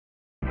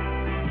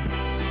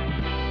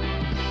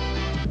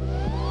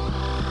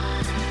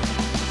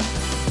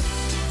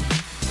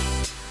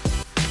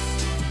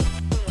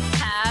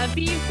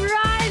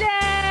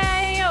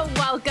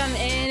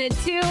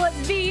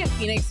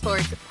Phoenix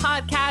Sports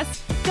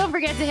Podcast. Don't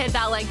forget to hit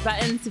that like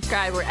button,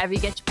 subscribe wherever you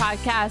get your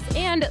podcasts,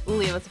 and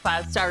leave us a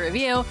 5-star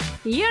review.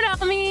 You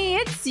know me,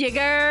 it's your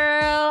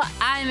girl.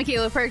 I'm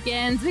Michaela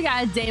Perkins. We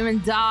got Damon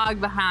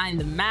Dog behind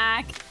the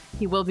Mac.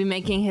 He will be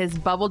making his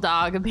Bubble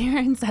Dog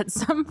appearance at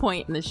some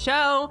point in the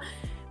show.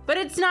 But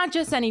it's not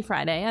just any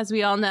Friday, as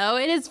we all know.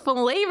 It is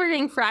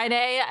Flavoring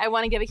Friday. I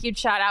want to give a huge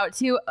shout out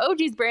to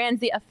OG's Brands,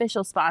 the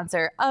official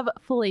sponsor of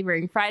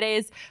Flavoring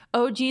Fridays.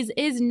 OG's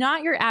is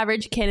not your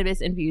average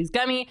cannabis-infused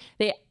gummy.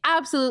 They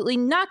absolutely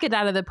knock it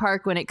out of the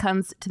park when it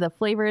comes to the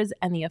flavors,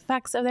 and the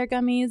effects of their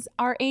gummies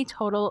are a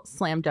total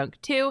slam dunk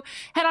too.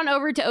 Head on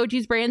over to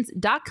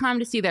ogsbrands.com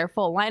to see their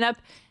full lineup,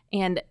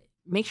 and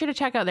make sure to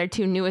check out their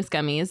two newest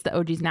gummies, the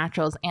OG's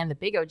Naturals and the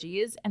Big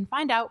OGs, and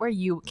find out where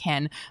you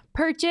can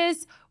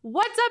purchase.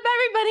 What's up,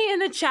 everybody in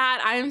the chat?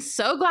 I'm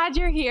so glad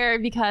you're here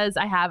because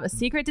I have a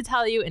secret to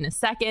tell you in a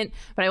second,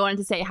 but I wanted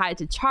to say hi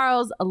to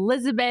Charles,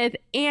 Elizabeth,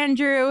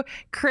 Andrew,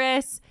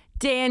 Chris,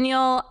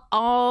 Daniel,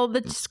 all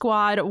the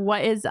squad.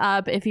 What is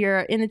up? If you're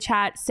in the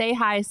chat, say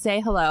hi,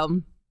 say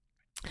hello.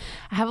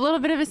 I have a little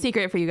bit of a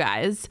secret for you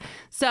guys.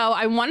 So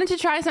I wanted to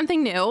try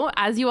something new.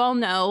 As you all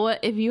know,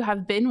 if you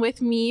have been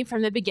with me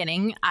from the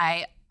beginning,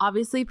 I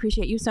obviously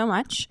appreciate you so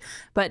much.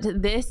 But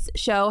this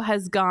show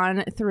has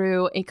gone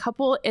through a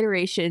couple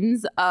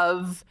iterations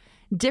of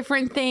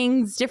different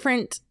things,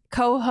 different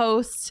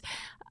co-hosts.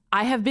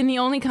 I have been the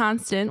only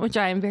constant, which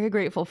I am very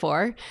grateful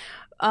for.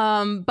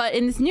 But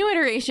in this new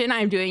iteration,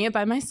 I'm doing it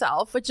by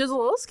myself, which is a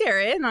little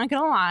scary, I'm not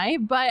gonna lie,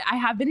 but I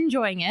have been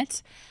enjoying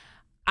it.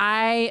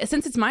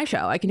 Since it's my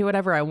show, I can do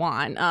whatever I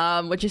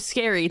want, which is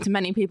scary to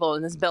many people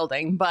in this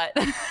building, but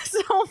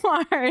so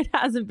far it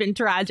hasn't been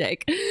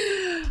tragic.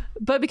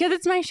 But because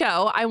it's my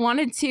show, I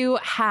wanted to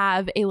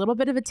have a little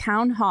bit of a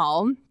town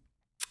hall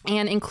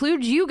and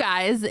include you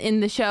guys in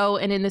the show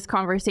and in this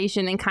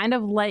conversation and kind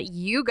of let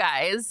you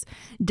guys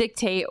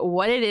dictate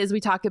what it is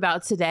we talk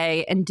about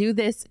today and do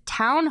this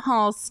town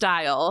hall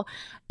style.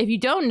 If you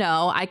don't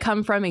know, I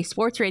come from a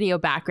sports radio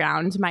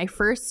background. My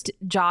first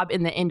job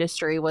in the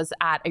industry was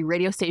at a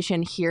radio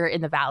station here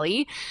in the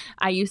Valley.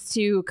 I used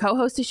to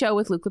co-host a show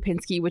with Luke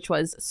Lipinski, which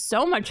was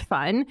so much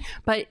fun.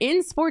 But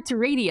in sports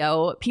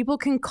radio, people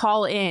can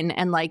call in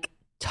and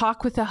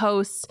talk with the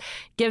hosts,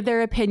 give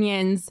their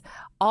opinions,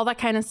 all that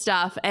kind of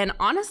stuff. And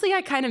honestly,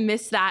 I kind of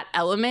miss that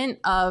element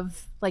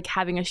of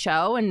having a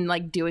show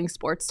and doing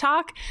sports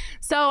talk.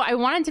 So I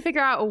wanted to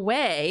figure out a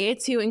way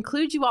to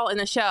include you all in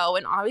the show.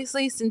 And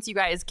obviously, since you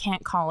guys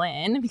can't call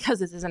in because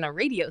this isn't a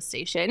radio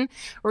station,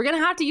 we're going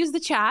to have to use the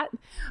chat.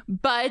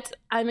 But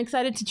I'm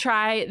excited to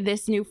try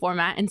this new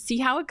format and see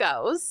how it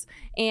goes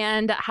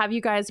and have you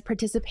guys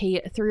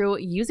participate through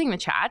using the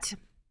chat.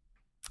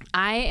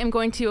 I am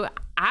going to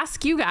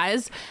ask you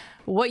guys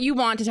what you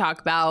want to talk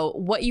about,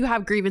 what you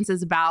have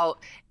grievances about,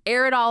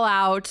 air it all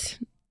out,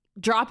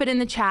 drop it in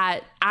the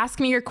chat, ask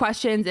me your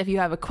questions. If you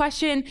have a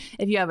question,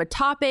 if you have a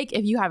topic,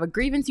 if you have a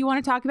grievance you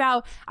want to talk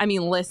about. I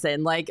mean,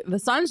 listen, the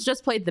Suns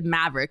just played the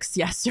Mavericks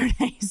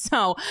yesterday.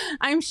 So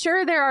I'm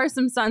sure there are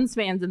some Suns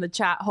fans in the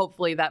chat,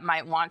 hopefully, that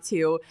might want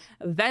to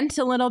vent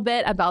a little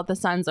bit about the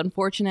Suns,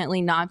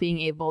 unfortunately, not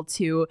being able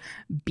to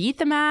beat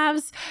the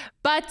Mavs.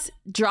 But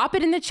drop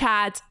it in the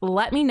chat.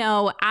 Let me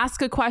know.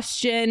 Ask a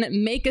question.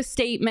 Make a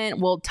statement.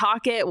 We'll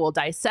talk it. We'll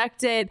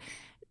dissect it.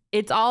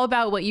 It's all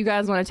about what you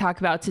guys want to talk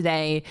about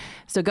today.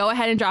 So go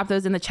ahead and drop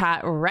those in the chat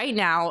right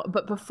now.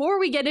 But before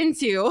we get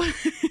into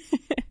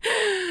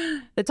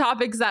the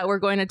topics that we're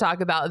going to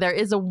talk about, there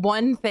is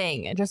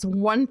just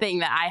one thing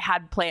that I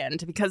had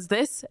planned, because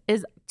this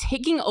is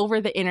taking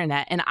over the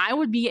internet and I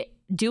would be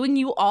doing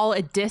you all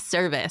a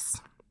disservice.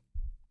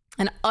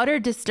 An utter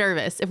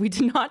disservice if we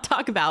do not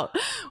talk about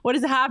what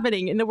is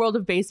happening in the world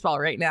of baseball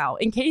right now.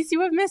 In case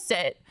you have missed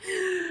it,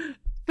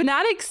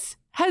 Fanatics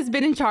has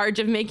been in charge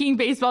of making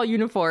baseball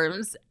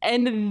uniforms,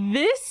 and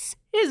this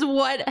is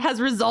what has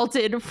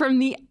resulted from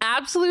the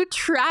absolute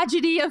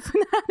tragedy of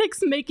Fanatics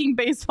making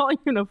baseball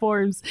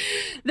uniforms.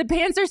 The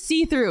pants are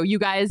see-through, you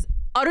guys.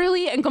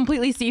 Utterly and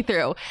completely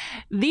see-through.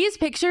 These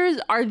pictures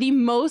are the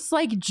most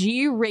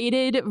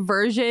G-rated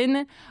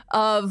version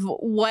of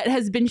what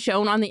has been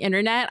shown on the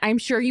internet. I'm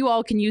sure you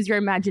all can use your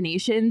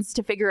imaginations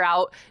to figure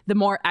out the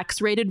more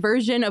X-rated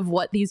version of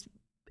what these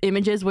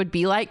images would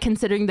be like,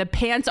 considering the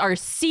pants are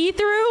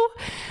see-through.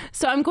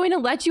 So I'm going to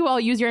let you all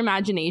use your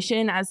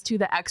imagination as to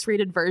the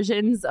X-rated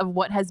versions of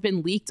what has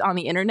been leaked on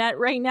the internet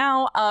right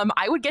now.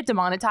 I would get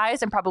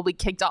demonetized and probably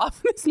kicked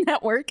off this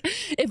network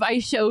if I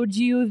showed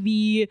you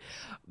the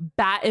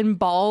bat and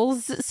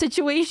balls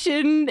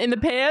situation in the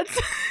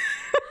pants.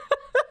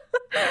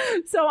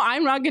 So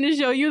I'm not going to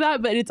show you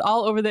that, but it's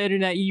all over the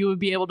internet. You would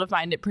be able to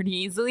find it pretty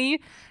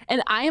easily.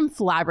 And I am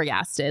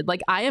flabbergasted.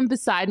 I am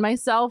beside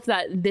myself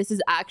that this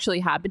is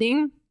actually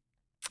happening.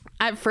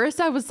 At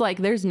first I was like,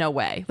 there's no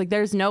way. Like,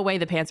 there's no way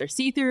the pants are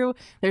see-through.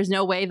 There's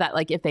no way that,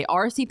 like, if they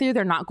are see-through,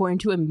 they're not going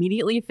to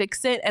immediately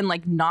fix it and,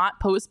 like, not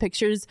post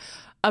pictures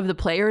of the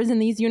players in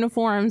these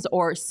uniforms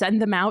or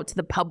send them out to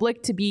the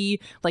public to be,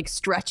 like,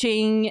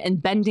 stretching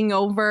and bending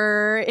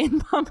over in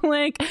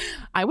public.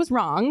 I was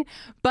wrong.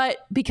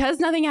 But because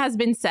nothing has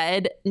been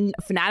said,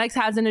 Fanatics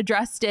hasn't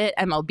addressed it,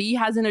 MLB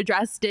hasn't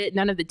addressed it,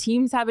 none of the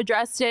teams have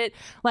addressed it.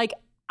 Like,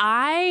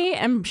 I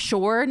am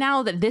sure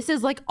now that this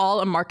is like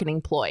all a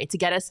marketing ploy to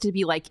get us to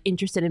be like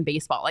interested in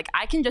baseball. Like,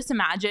 I can just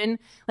imagine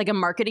like a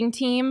marketing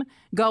team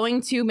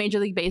going to Major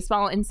League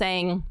Baseball and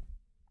saying,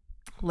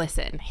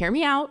 listen, hear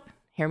me out,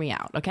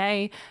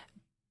 okay?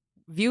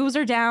 Views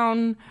are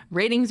down,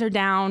 ratings are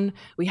down.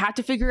 We have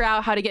to figure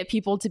out how to get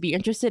people to be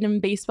interested in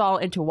baseball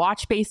and to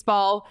watch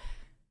baseball.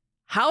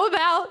 How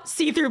about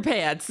see-through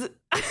pants?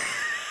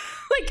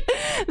 Like,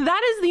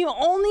 that is the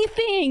only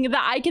thing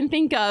that I can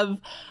think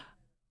of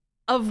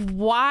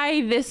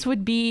why this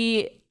would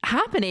be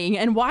happening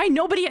and why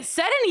nobody has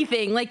said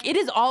anything. Like, it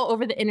is all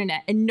over the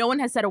internet and no one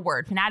has said a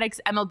word. Fanatics,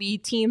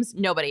 MLB, teams,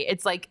 nobody.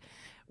 It's like,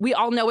 we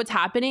all know what's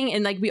happening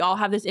and like we all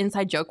have this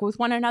inside joke with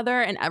one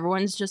another and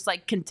everyone's just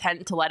like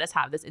content to let us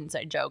have this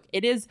inside joke.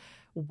 It is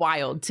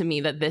wild to me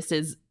that this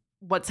is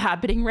what's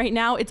happening right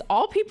now. It's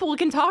all people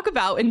can talk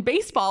about in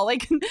baseball.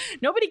 Like,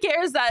 nobody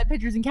cares that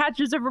pitchers and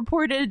catchers have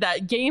reported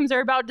that games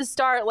are about to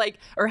start, like,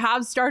 or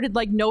have started.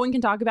 Like, no one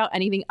can talk about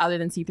anything other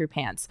than see-through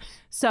pants.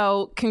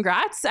 So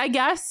congrats, I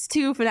guess,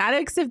 to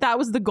Fanatics if that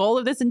was the goal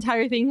of this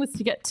entire thing, was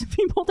to get to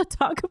people to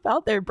talk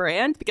about their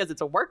brand, because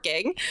it's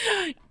working.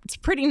 It's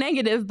pretty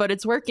negative, but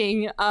it's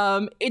working.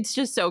 It's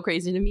just so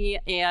crazy to me,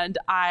 and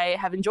I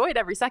have enjoyed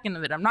every second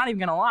of it. I'm not even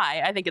gonna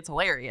lie. I think it's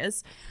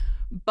hilarious.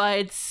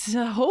 But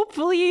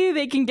hopefully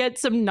they can get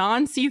some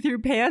non-see-through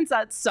pants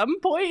at some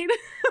point.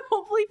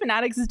 Hopefully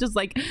Fanatics is just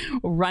like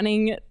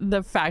running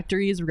the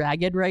factories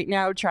ragged right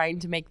now, trying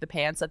to make the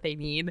pants that they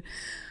need.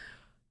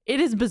 It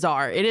is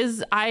bizarre. It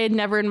is. I had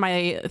never in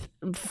my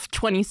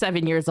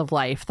 27 years of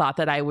life thought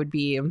that I would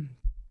be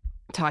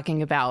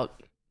talking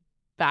about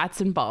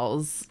bats and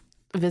balls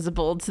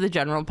visible to the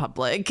general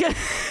public.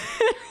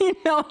 You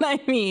know what I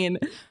mean?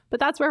 But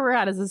that's where we're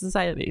at as a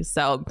society.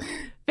 So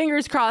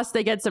fingers crossed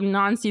they get some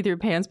non-see-through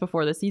pants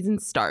before the season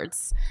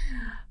starts.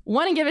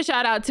 Want to give a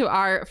shout out to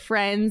our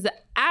friends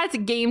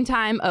at Game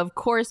Time, of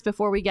course,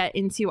 before we get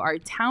into our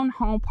town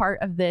hall part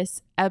of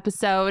this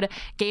episode.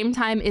 Game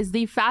Time is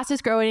the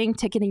fastest growing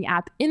ticketing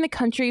app in the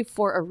country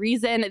for a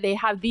reason. They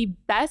have the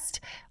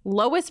best,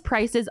 lowest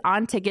prices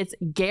on tickets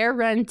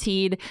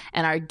guaranteed.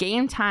 And our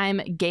Game Time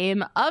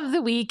game of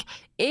the week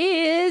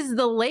is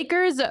the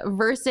Lakers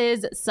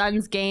versus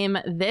Suns game.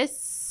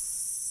 This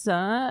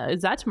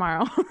is that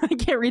tomorrow? I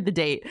can't read the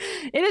date.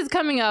 It is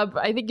coming up.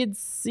 I think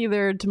it's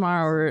either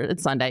tomorrow or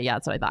it's Sunday. Yeah,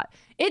 that's what I thought.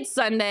 It's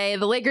Sunday.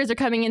 The Lakers are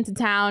coming into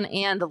town,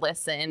 and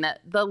listen,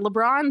 the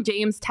LeBron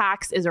James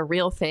tax is a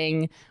real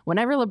thing.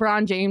 Whenever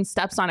LeBron James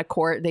steps on a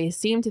court, they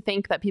seem to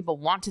think that people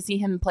want to see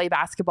him play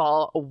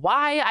basketball.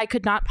 Why? I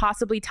could not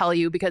possibly tell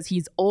you, because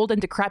he's old and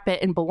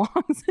decrepit and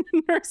belongs in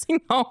a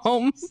nursing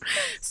home.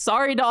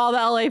 Sorry to all the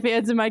LA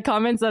fans in my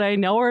comments that I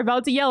know are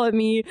about to yell at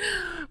me,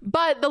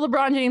 but the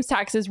LeBron James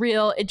tax is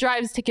real. It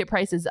drives ticket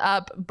prices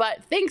up,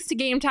 but thanks to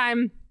Game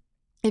Time,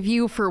 if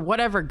you, for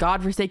whatever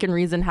godforsaken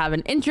reason, have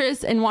an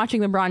interest in watching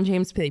LeBron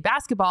James play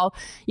basketball,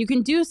 you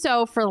can do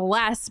so for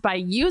less by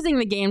using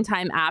the Game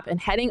Time app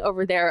and heading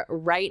over there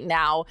right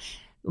now.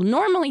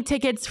 Normally,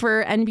 tickets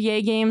for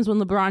NBA games when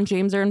LeBron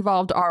James are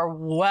involved are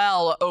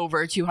well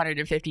over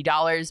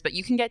 $250, but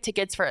you can get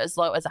tickets for as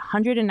low as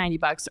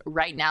 $190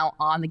 right now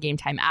on the Game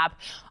Time app.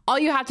 All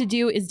you have to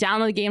do is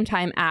download the Game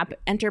Time app,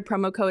 enter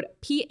promo code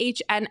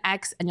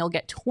PHNX, and you'll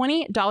get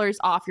 $20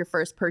 off your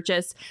first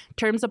purchase.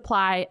 Terms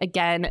apply.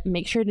 Again,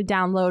 make sure to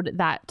download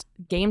that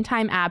Game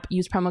Time app,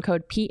 use promo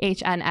code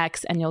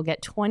PHNX, and you'll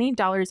get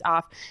 $20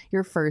 off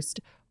your first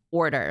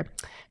order.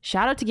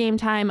 Shout out to Game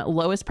Time.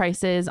 Lowest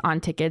prices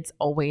on tickets,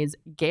 always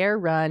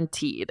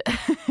guaranteed.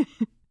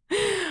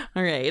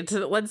 All right,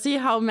 let's see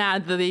how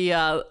mad the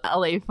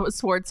LA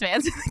sports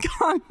fans in the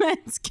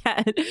comments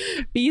get.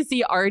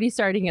 BC already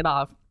starting it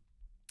off.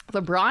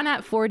 LeBron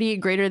at 40,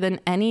 greater than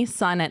any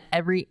son at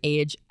every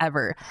age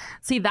ever.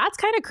 See, that's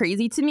kind of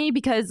crazy to me,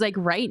 because like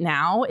right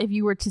now, if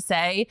you were to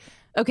say,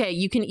 okay,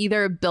 you can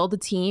either build a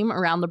team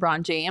around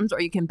LeBron James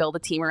or you can build a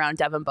team around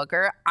Devin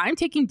Booker, I'm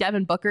taking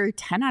Devin Booker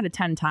 10 out of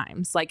 10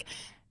 times. Like,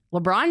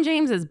 LeBron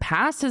James is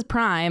past his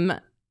prime.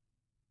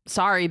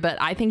 Sorry,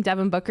 but I think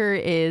Devin Booker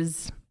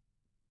is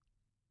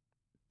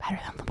better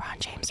than LeBron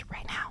James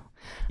right now.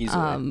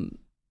 Easily.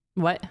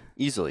 What?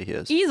 Easily he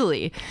is.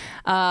 Easily.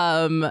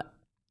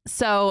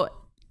 So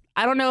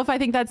I don't know if I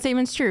think that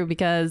statement's true,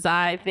 because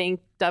I think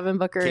Devin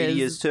Booker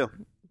is too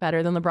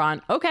better than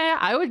LeBron. Okay,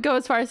 I would go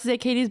as far as to say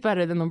KD's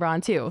better than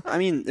LeBron too. I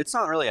mean, it's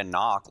not really a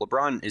knock.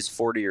 LeBron is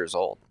 40 years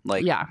old.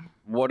 Like, yeah,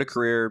 what a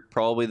career.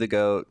 Probably the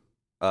GOAT.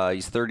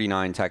 He's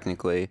 39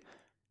 technically.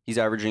 He's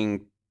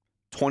averaging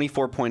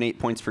 24.8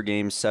 points per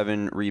game,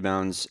 7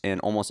 rebounds, and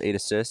almost 8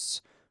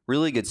 assists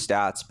really good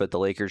stats, but the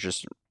Lakers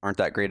just aren't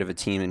that great of a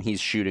team, and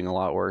he's shooting a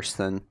lot worse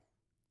than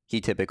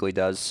he typically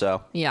does.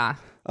 So yeah.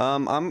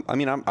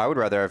 I would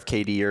rather have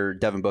KD or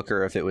Devin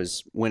Booker if it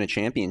was win a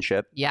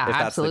championship. Yeah, if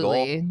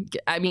absolutely. That's the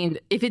goal. I mean,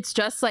 if it's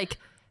just like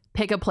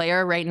pick a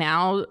player right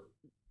now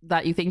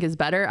that you think is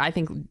better, I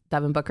think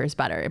Devin Booker is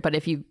better. But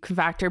if you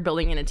factor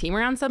building in a team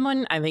around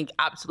someone, I think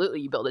absolutely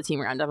you build a team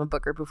around Devin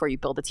Booker before you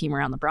build a team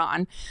around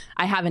LeBron.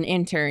 I have an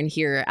intern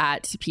here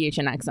at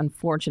PHNX,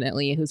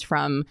 unfortunately, who's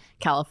from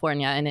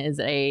California and is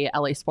a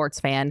LA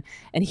sports fan.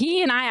 And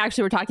he and I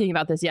actually were talking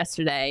about this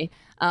yesterday.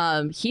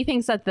 He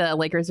thinks that the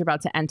Lakers are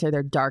about to enter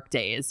their dark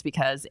days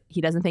because he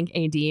doesn't think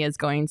AD is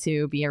going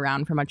to be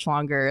around for much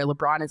longer.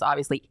 LeBron is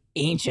obviously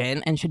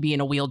ancient and should be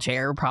in a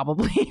wheelchair,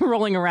 probably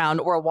rolling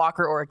around, or a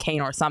walker or a cane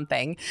or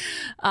something.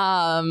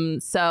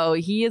 So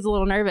he is a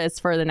little nervous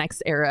for the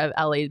next era of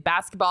LA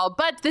basketball.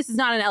 But this is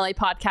not an LA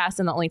podcast,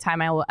 and the only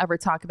time I will ever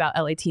talk about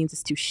LA teams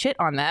is to shit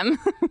on them.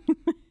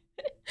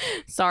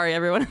 Sorry,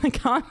 everyone in the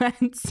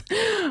comments.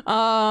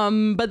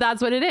 But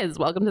that's what it is.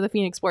 Welcome to the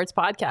Phoenix Sports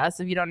Podcast.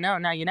 If you don't know,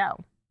 now you know.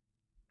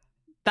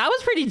 That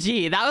was pretty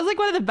G. That was like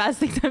one of the best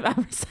things I've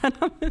ever said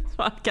on this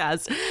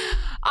podcast.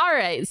 All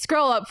right,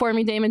 scroll up for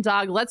me, Damon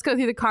Dog. Let's go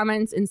through the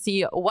comments and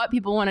see what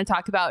people want to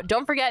talk about.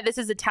 Don't forget, this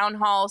is a town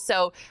hall,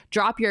 so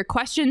drop your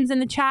questions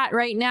in the chat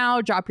right now.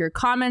 Drop your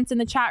comments in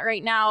the chat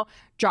right now.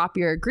 Drop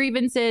your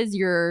grievances,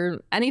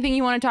 anything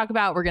you want to talk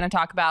about, we're going to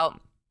talk about.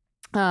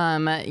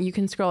 You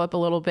can scroll up a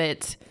little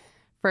bit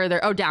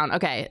further. Oh, down.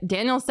 Okay.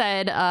 Daniel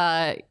said,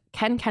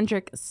 Ken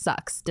Kendrick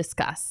sucks.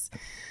 Discuss.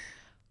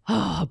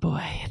 Oh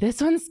boy,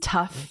 this one's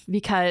tough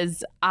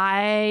because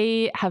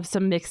I have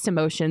some mixed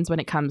emotions when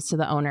it comes to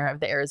the owner of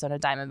the Arizona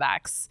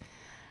Diamondbacks.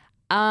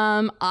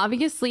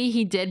 Obviously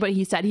he did what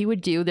he said he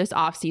would do this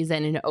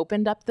offseason and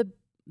opened up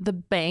the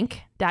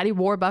bank. Daddy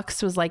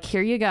Warbucks was like,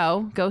 here you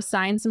go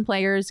sign some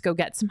players, go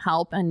get some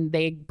help. And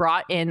they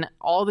brought in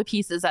all the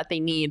pieces that they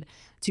need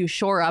to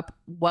shore up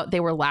what they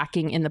were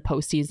lacking in the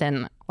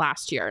postseason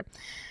last year.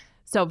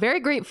 So very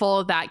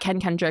grateful that Ken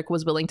Kendrick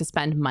was willing to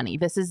spend money.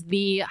 This is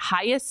the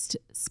highest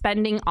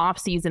spending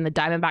offseason the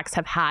Diamondbacks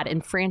have had in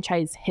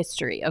franchise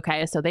history.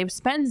 Okay, so they've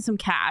spent some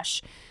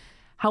cash.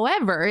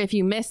 However, if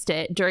you missed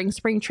it during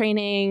spring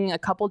training a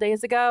couple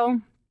days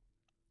ago,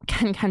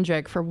 Ken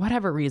Kendrick, for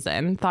whatever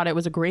reason, thought it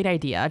was a great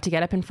idea to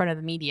get up in front of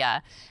the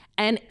media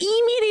and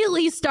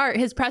immediately start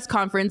his press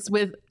conference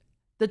with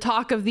the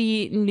talk of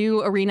the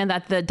new arena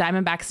that the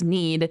Diamondbacks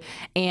need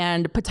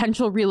and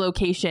potential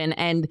relocation,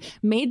 and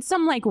made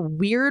some like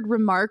weird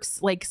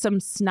remarks, like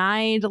some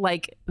snide,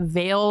 like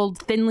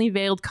thinly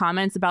veiled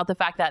comments about the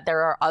fact that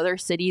there are other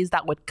cities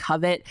that would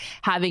covet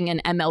having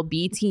an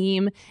MLB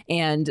team.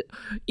 And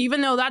even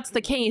though that's the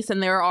case,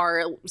 and there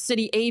are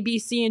city A, B,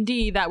 C, and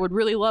D that would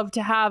really love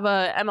to have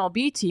a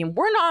MLB team,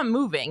 we're not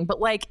moving. But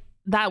like,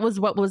 that was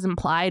what was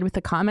implied with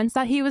the comments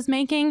that he was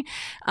making.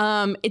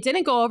 It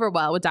didn't go over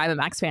well with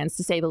Diamondbacks fans,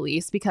 to say the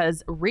least,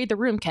 because read the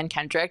room, Ken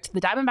Kendrick.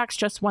 The Diamondbacks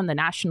just won the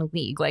National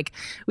League. Like,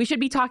 we should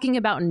be talking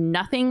about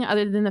nothing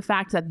other than the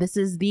fact that this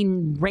is the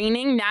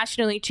reigning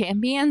National League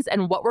champions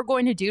and what we're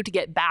going to do to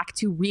get back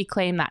to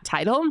reclaim that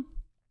title.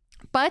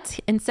 But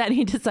instead,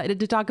 he decided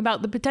to talk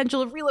about the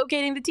potential of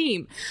relocating the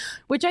team,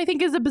 which I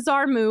think is a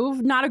bizarre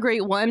move. Not a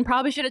great one.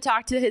 Probably should have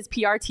talked to his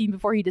PR team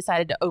before he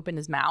decided to open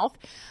his mouth.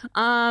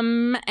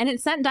 And it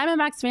sent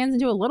Diamondbacks fans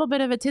into a little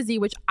bit of a tizzy,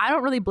 which I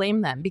don't really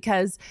blame them,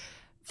 because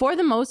for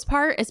the most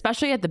part,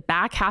 especially at the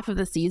back half of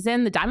the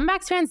season, the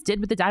Diamondbacks fans did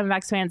what the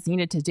Diamondbacks fans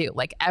needed to do.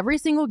 Like, every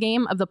single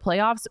game of the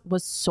playoffs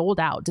was sold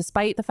out,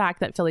 despite the fact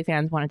that Philly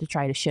fans wanted to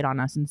try to shit on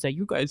us and say,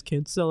 you guys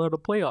can't sell out a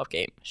playoff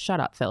game. Shut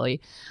up, Philly.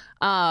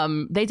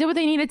 They did what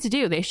they needed to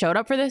do. They showed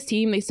up for this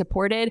team. They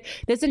supported.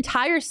 This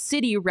entire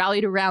city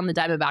rallied around the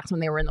Diamondbacks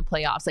when they were in the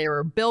playoffs. There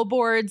were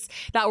billboards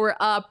that were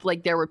up.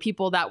 Like, there were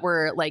people that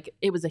were like,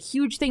 it was a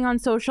huge thing on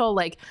social.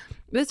 Like,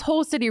 this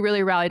whole city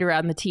really rallied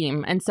around the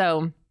team. And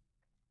so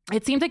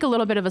it seemed like a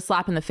little bit of a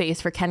slap in the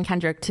face for Ken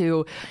Kendrick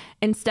to,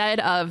 instead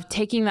of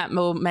taking that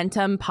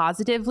momentum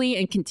positively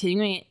and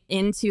continuing it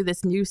into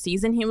this new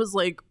season, he was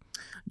like,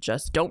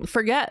 just don't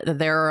forget that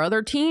there are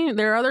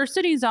other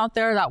cities out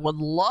there that would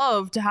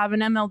love to have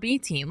an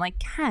MLB team. Like,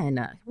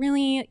 Ken,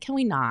 really? Can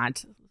we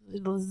not?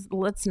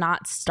 Let's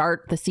not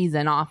start the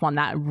season off on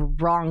that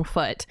wrong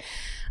foot.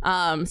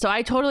 So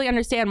I totally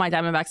understand why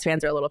Diamondbacks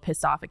fans are a little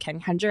pissed off at Ken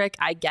Kendrick.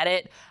 I get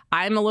it.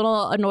 I'm a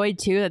little annoyed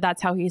too that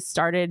that's how he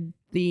started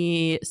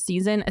the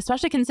season,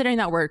 especially considering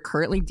that we're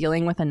currently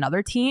dealing with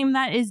another team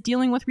that is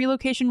dealing with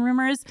relocation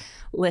rumors.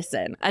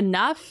 Listen,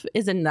 enough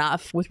is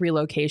enough with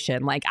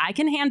relocation. Like, I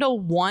can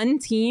handle one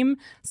team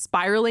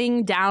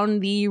spiraling down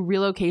the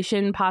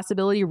relocation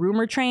possibility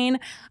rumor train.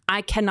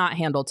 I cannot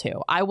handle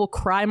two. I will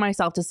cry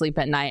myself to sleep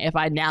at night if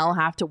I now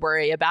have to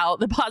worry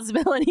about the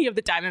possibility of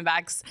the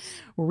Diamondbacks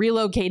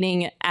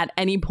relocating at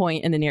any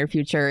point in the near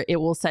future. It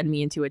will send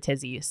me into a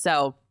tizzy.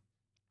 So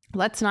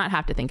let's not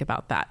have to think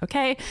about that,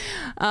 okay?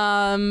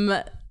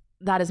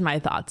 That is my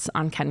thoughts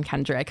on Ken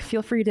Kendrick.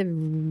 Feel free to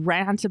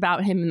rant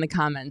about him in the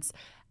comments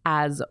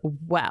as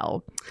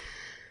well.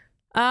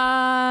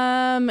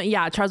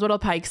 Yeah, Charles Whittle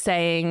Pike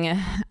saying,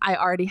 I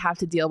already have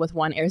to deal with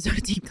one Arizona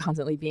team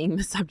constantly being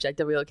the subject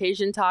of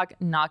relocation talk.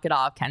 Knock it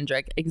off,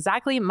 Kendrick.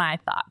 Exactly my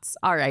thoughts.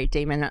 All right,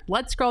 Damon,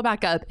 let's scroll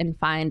back up and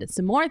find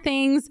some more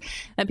things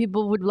that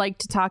people would like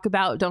to talk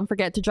about. Don't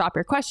forget to drop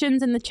your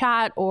questions in the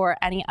chat or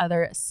any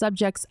other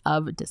subjects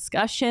of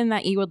discussion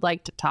that you would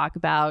like to talk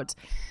about.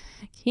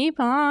 Keep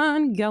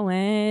on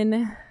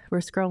going. We're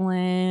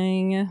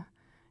scrolling.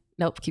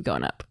 Nope, keep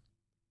going up.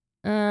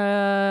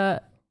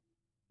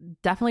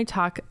 Definitely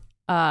talk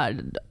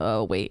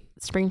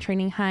spring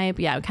training hype.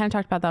 Yeah, we kind of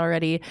talked about that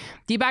already.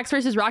 D-backs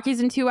versus Rockies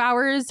in 2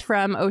 hours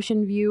from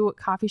Ocean View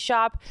Coffee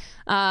Shop.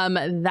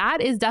 That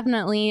is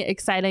definitely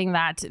exciting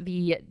that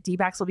the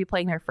D-backs will be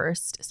playing their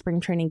first spring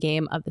training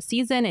game of the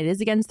season. It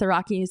is against the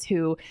Rockies,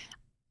 who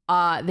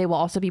they will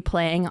also be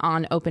playing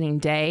on opening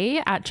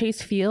day at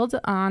Chase Field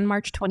on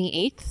March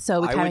 28th.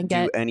 So we kind of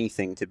do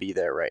anything to be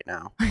there right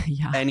now.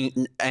 Yeah.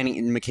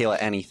 Any Michaela,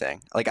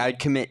 anything. Like, I'd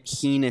commit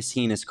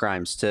heinous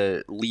crimes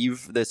to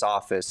leave this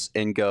office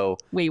and go.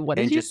 Wait, what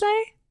did you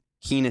say?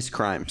 Heinous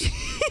crimes.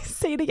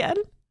 Say it again.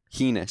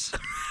 Heinous.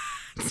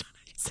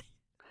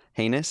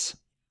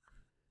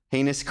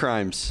 Heinous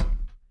crimes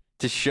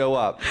to show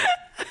up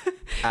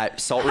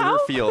at Salt River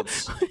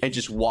Fields and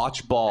just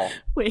watch ball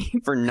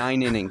for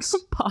 9 innings.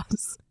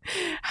 Pause.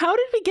 How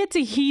did we get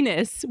to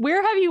heinous?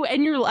 Where have you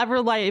in your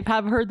ever life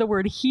have heard the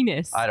word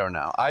heinous? I don't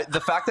know. The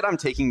fact that I'm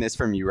taking this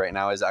from you right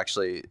now is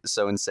actually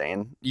so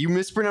insane. You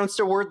mispronounced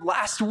a word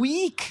last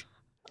week.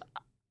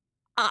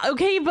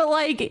 Okay, but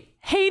like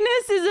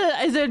heinous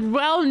is a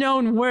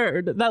well-known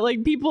word that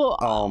like people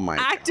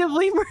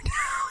actively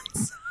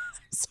pronounce.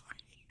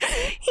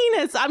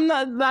 Heinous.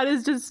 That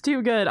is just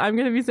too good. I'm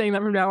going to be saying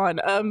that from now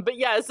on. But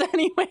yes,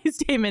 anyways,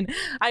 Damon,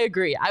 I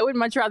agree. I would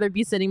much rather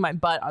be sitting my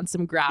butt on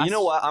some grass. You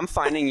know what? I'm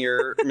finding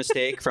your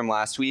mistake from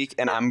last week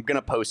and I'm going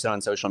to post it on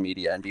social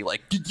media and be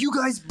like, did you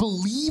guys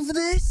believe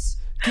this?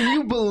 Can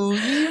you believe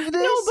this?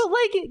 No, but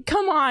like,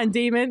 come on,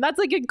 Damon. That's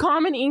like a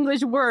common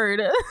English word.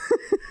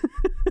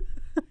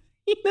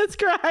 Heinous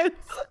crimes.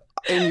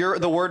 And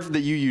the word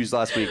that you used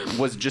last week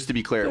was, just to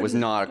be clear, it was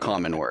not a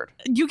common word.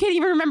 You can't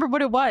even remember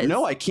what it was.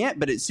 No, I can't,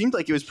 but it seemed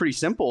like it was pretty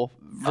simple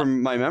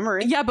from my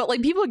memory. Yeah, but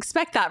like people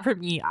expect that from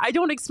me. I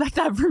don't expect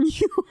that from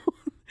you.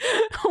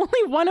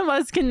 Only one of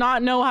us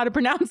cannot know how to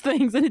pronounce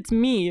things, and it's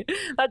me.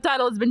 That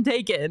title has been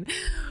taken.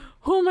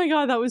 Oh my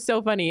God, that was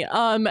so funny.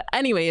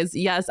 Anyways,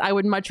 yes, I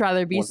would much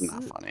rather be... Wasn't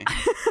that funny?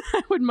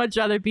 I would much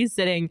rather be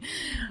sitting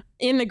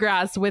in the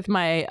grass with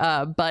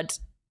my butt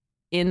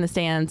in the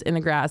stands, in the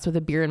grass, with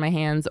a beer in my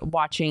hands,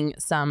 watching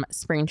some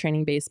spring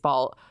training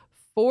baseball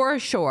for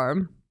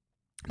sure.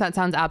 That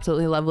sounds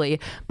absolutely lovely.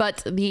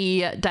 But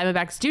the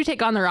Diamondbacks do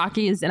take on the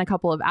Rockies in a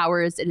couple of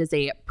hours. It is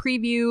a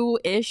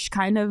preview-ish,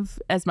 kind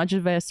of as much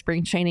of a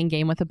spring training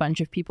game with a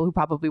bunch of people who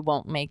probably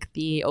won't make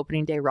the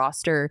opening day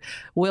roster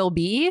will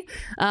be.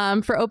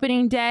 For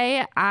opening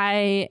day,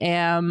 I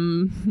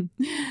am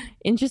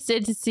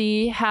interested to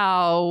see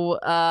how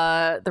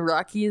the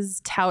Rockies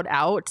tout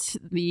out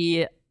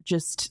the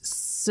just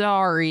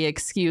sorry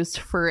excuse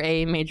for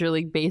a Major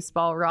League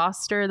Baseball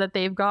roster that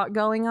they've got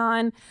going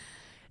on.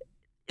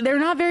 They're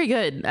not very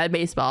good at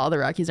baseball. The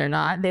Rockies are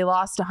not. They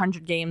lost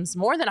 100 games,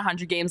 more than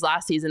 100 games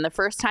last season. The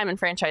first time in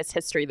franchise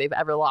history they've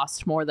ever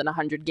lost more than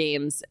 100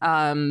 games.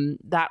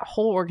 That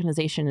whole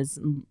organization is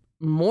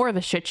more of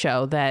a shit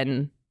show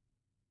than...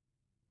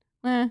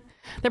 they're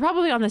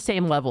probably on the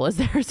same level as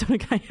the Arizona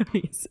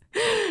Coyotes.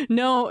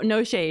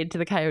 No shade to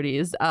the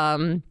Coyotes.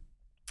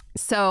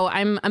 So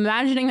I'm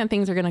imagining that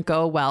things are going to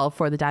go well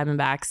for the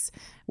Diamondbacks,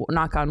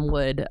 knock on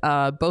wood,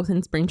 both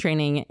in spring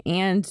training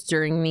and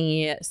during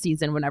the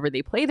season whenever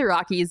they play the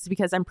Rockies,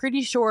 because I'm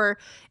pretty sure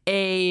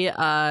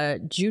a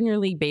junior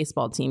league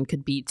baseball team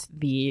could beat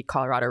the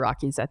Colorado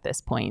Rockies at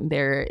this point.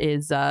 There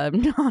is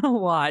not a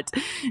lot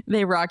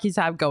the Rockies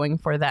have going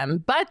for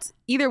them. But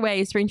either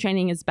way, spring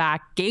training is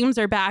back. Games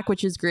are back,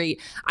 which is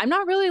great. I'm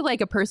not really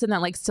like a person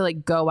that likes to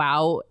like go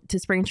out to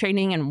spring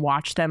training and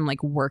watch them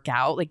like work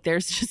out. Like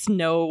there's just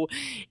no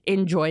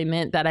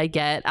enjoyment that I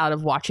get out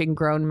of watching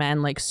grown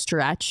men like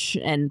stretch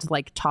and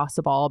like toss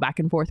a ball back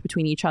and forth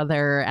between each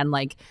other and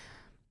like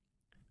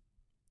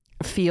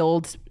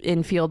field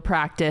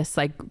practice,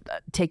 like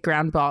take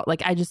ground ball.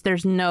 Like I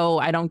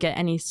don't get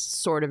any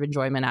sort of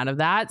enjoyment out of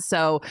that.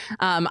 So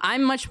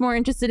I'm much more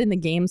interested in the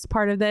games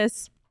part of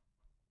this.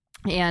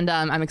 And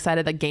I'm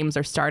excited that games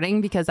are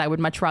starting because I would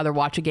much rather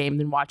watch a game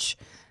than watch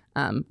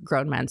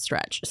grown men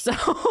stretch. So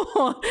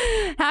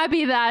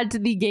happy that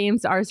the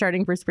games are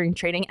starting for spring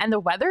training, and the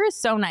weather is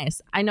so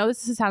nice. I know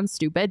this sounds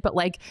stupid, but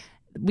like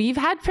we've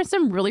had for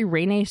some really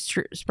rainy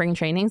spring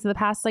trainings in the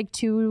past like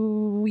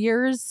 2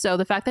 years. So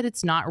the fact that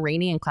it's not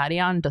rainy and cloudy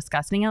out and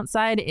disgusting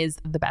outside is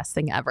the best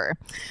thing ever.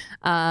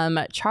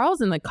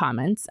 Charles in the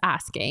comments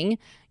asking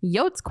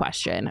Yote's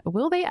question,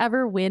 will they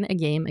ever win a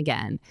game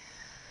again?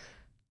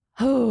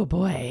 Oh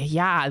boy.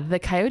 Yeah. The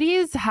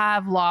Coyotes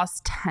have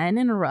lost 10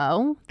 in a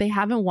row. They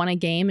haven't won a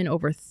game in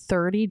over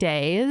 30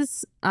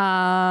 days.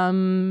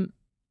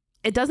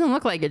 It doesn't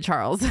look like it,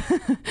 Charles,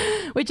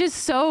 which is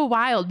so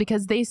wild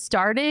because they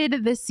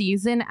started the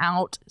season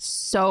out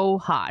so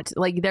hot.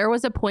 Like there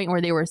was a point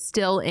where they were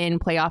still in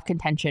playoff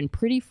contention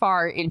pretty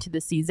far into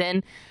the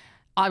season.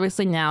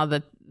 Obviously now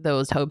that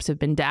those hopes have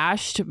been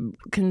dashed,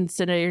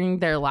 considering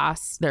their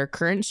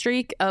current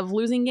streak of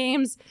losing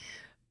games,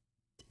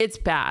 it's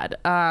bad.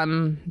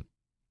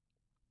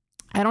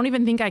 I don't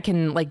even think I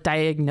can like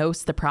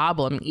diagnose the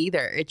problem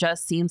either. It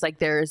just seems like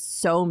there's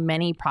so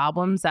many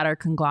problems that are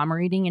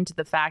conglomerating into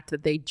the fact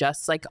that they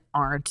just like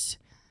aren't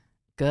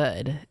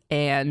good.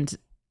 And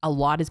a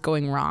lot is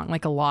going wrong,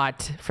 like a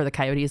lot for the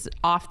Coyotes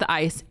off the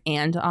ice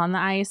and on the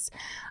ice.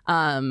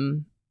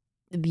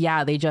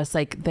 Yeah, they just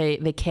like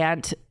they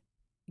can't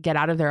get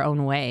out of their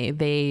own way.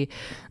 They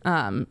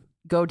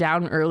go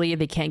down early.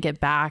 They can't get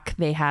back.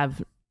 They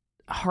have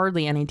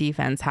hardly any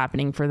defense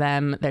happening for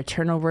them. Their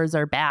turnovers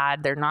are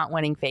bad. They're not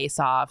winning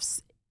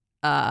faceoffs.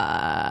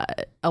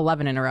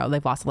 11 in a row.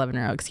 They've lost 11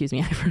 in a row. Excuse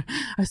me.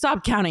 I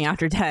stopped counting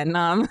after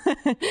 10,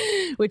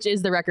 which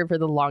is the record for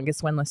the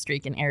longest winless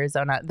streak in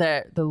Arizona.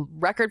 The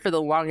record for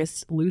the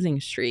longest losing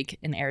streak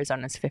in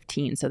Arizona is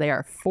 15. So they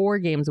are 4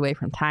 games away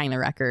from tying the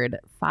record,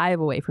 5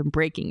 away from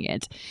breaking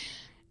it.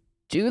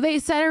 Do they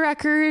set a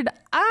record?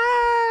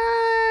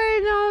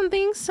 I don't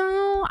think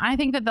so. I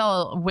think that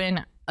they'll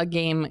win a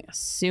game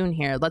soon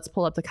here. Let's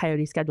pull up the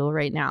Coyote schedule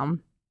right now.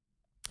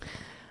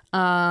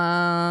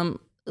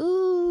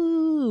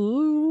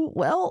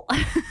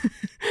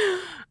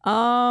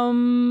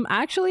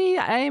 Actually,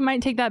 I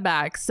might take that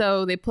back.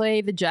 So they play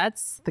the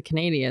Jets, the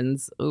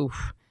Canadians, the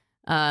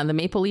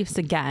Maple Leafs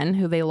again,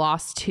 who they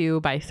lost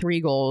to by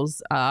 3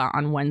 goals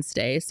on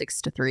Wednesday,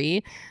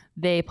 6-3.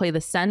 They play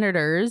the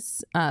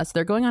Senators. So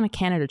they're going on a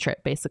Canada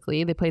trip,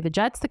 basically. They play the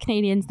Jets, the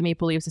Canadians, the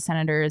Maple Leafs, the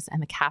Senators,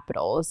 and the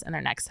Capitals in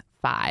their next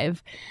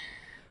 5.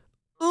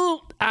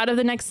 Out of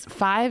the next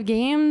 5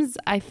 games,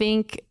 I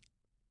think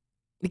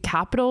the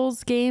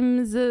Capitals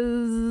games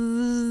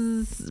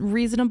is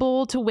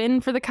reasonable to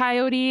win for the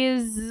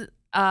Coyotes.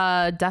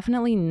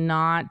 Definitely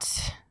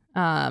not.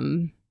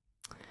 The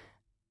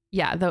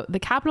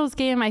Capitals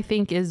game, I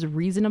think, is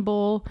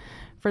reasonable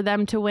for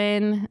them to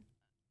win.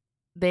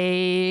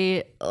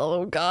 The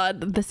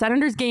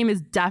Senators game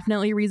is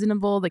definitely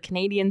reasonable. The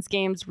Canadians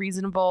game's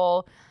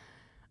reasonable.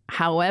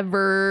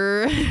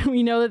 However,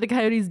 we know that the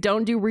Coyotes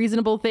don't do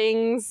reasonable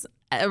things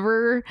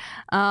ever.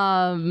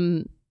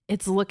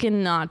 It's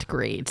looking not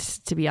great,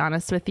 to be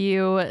honest with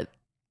you.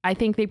 I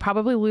think they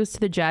probably lose to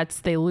the Jets.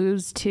 They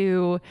lose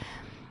to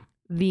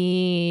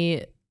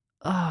the...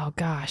 Oh,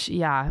 gosh.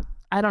 Yeah.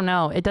 I don't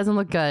know. It doesn't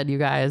look good, you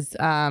guys.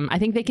 I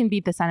think they can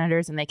beat the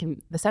Senators, and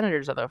the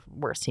Senators are the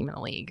worst team in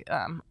the league,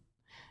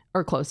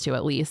 or close to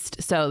at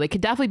least. So they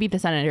could definitely beat the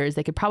Senators.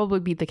 They could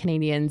probably beat the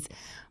Canadians,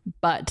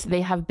 but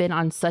they have been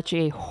on such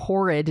a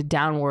horrid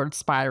downward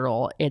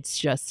spiral. It's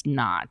just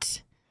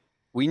not.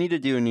 We need to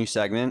do a new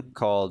segment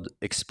called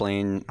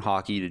Explain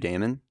Hockey to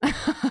Damon.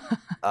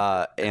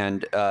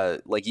 And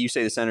like you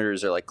say, the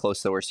Senators are like close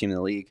to the worst team in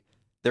the league.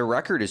 Their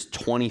record is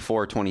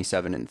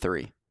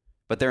 24-27-3,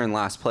 but they're in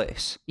last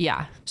place.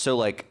 Yeah. So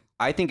like,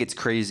 I think it's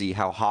crazy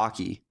how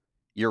hockey,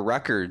 your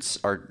records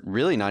are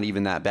really not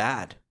even that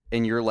bad.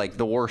 And you're like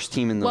the worst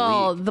team in the league.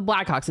 Well, the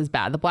Blackhawks is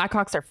bad. The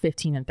Blackhawks are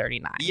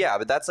 15-39. Yeah,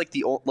 but that's like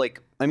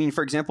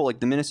for example, like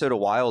the Minnesota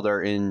Wild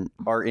are in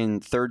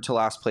 3rd to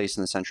last place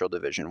in the Central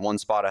Division, 1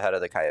 spot ahead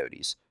of the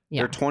Coyotes.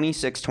 Yeah. They're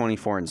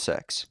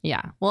 26-24-6.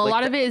 Yeah. Well, a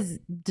lot of it is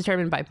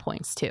determined by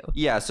points too.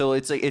 Yeah, so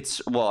it's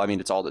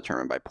all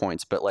determined by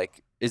points, but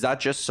like, is that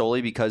just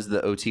solely because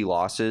the OT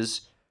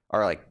losses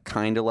are like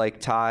kind of like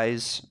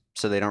ties?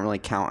 So they don't really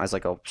count as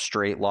like a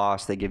straight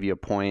loss. They give you a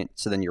point,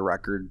 so then your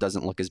record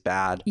doesn't look as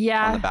bad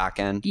on the back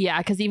end. Yeah,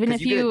 because even if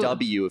you get a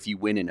W if you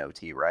win in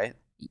OT, right?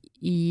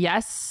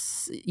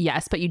 Yes,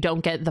 but you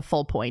don't get the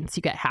full points.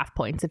 You get half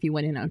points if you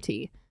win in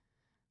OT.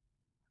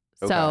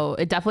 Okay. So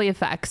it definitely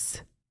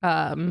affects.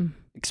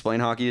 Explain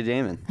hockey to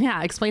Damon.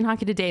 Yeah, explain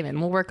hockey to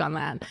Damon. We'll work on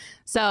that.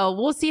 So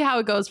we'll see how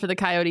it goes for the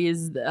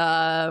Coyotes.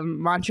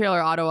 Montreal or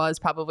Ottawa is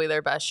probably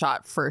their best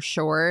shot for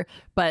sure,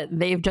 but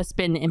they've just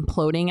been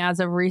imploding as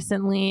of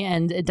recently,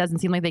 and it doesn't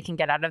seem like they can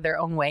get out of their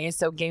own way.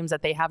 So games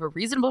that they have a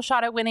reasonable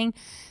shot at winning,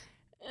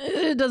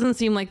 it doesn't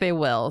seem like they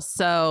will.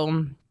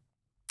 So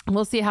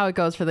we'll see how it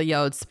goes for the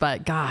Yotes,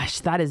 but gosh,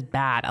 that is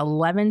bad.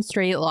 11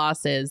 straight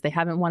losses. They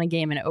haven't won a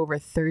game in over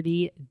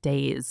 30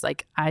 days.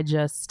 Like,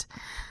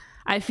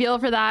 I feel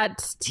for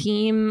that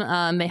team.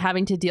 They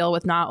having to deal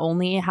with not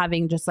only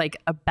having just like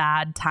a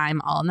bad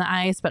time on the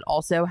ice, but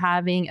also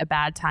having a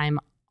bad time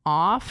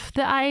off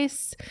the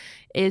ice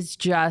is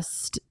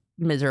just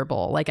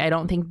miserable. Like, I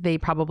don't think they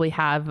probably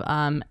have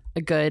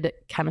a good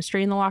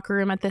chemistry in the locker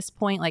room at this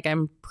point. Like,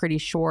 I'm pretty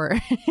sure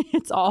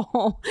it's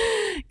all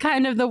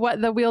kind of the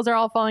wheels are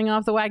all falling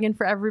off the wagon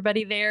for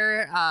everybody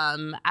there.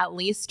 At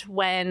least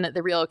when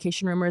the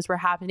relocation rumors were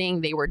happening,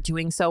 they were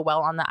doing so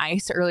well on the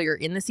ice earlier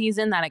in the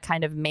season that it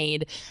kind of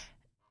made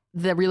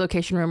the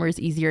relocation rumor is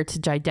easier to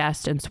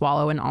digest and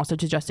swallow and also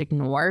to just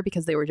ignore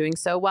because they were doing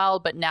so well,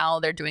 but now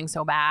they're doing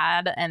so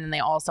bad. And then they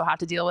also have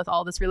to deal with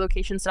all this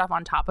relocation stuff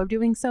on top of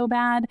doing so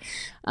bad.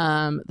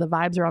 The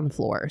vibes are on the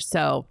floor.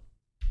 So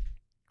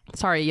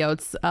sorry,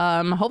 Yotes.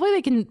 Hopefully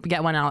they can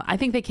get one out. I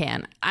think they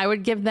can. I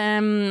would give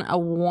them a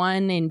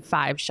 1 in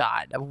 5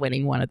 shot of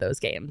winning one of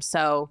those games.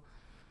 So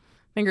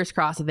fingers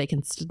crossed that they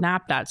can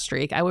snap that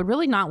streak. I would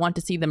really not want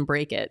to see them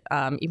break it.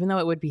 Even though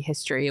it would be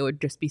history, it would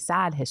just be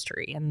sad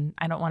history. And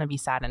I don't want to be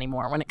sad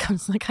anymore when it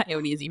comes to the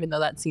Coyotes, even though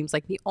that seems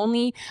like the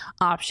only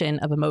option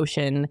of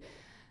emotion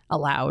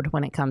allowed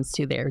when it comes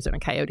to the Arizona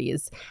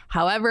Coyotes.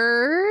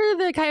 However,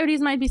 the Coyotes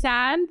might be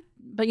sad,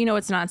 but you know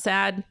what's not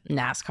sad?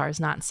 NASCAR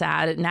is not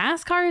sad.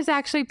 NASCAR is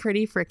actually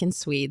pretty freaking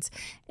sweet.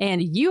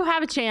 And you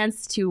have a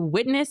chance to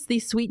witness the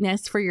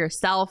sweetness for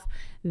yourself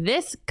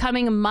this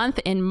coming month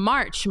in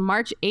March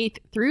 8th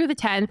through the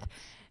 10th.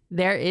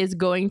 There is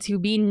going to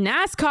be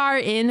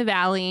NASCAR in the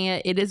Valley.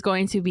 It is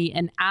going to be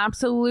an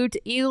absolute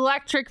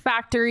electric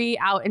factory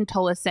out in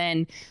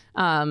Tolleson.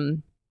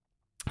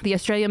 The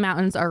Australia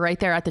Mountains are right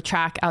there at the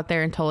track out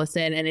there in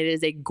Tolleson, and it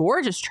is a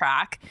gorgeous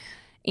track.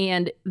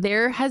 And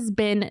there has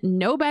been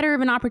no better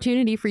of an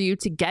opportunity for you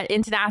to get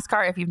into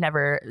NASCAR if you've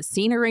never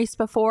seen a race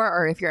before,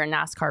 or if you're a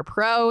NASCAR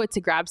pro,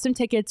 to grab some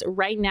tickets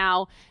right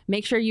now.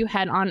 Make sure you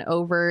head on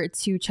over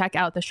to check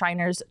out the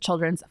Shriners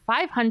Children's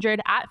 500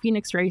 at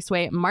Phoenix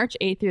Raceway, March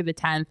 8th through the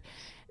 10th.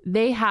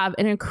 They have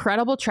an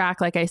incredible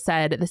track. Like I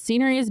said, the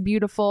scenery is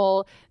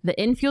beautiful. The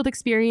infield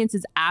experience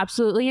is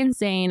absolutely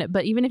insane.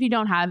 But even if you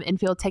don't have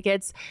infield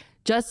tickets,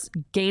 just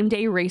game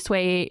day race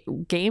day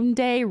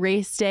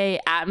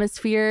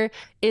atmosphere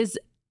is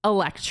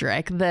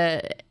electric.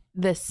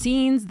 The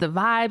scenes, the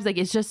vibes, like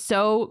it's just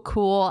so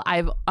cool.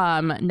 I've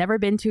never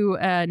been to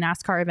a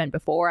NASCAR event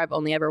before. I've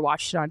only ever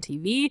watched it on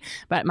TV,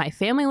 but my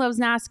family loves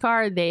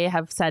NASCAR. They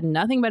have said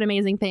nothing but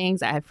amazing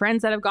things. I have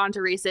friends that have gone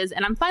to races,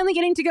 and I'm finally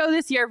getting to go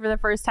this year for the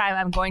first time.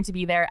 I'm going to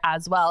be there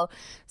as well.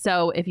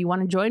 So if you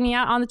want to join me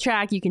out on the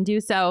track, you can do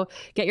so.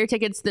 Get your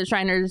tickets to the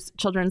Shriners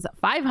Children's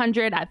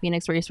 500 at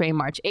Phoenix Raceway,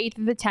 March 8th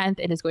through the 10th.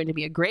 It is going to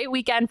be a great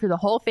weekend for the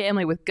whole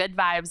family with good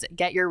vibes.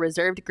 Get your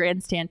reserved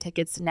grandstand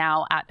tickets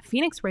now at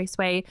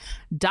phoenixraceway.com.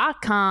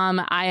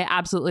 I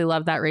absolutely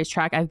love that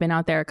racetrack. I've been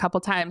out there a couple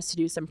times to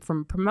do some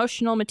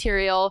promotional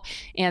material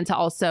and to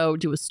also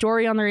do a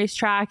story on the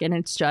racetrack, and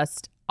it's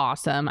just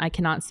awesome. I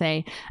cannot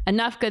say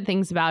enough good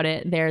things about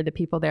it. The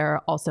people there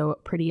are also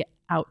pretty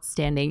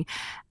outstanding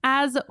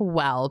as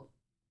well.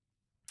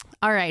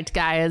 All right,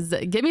 guys,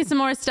 give me some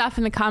more stuff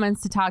in the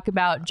comments to talk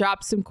about.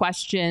 Drop some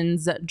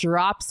questions,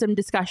 drop some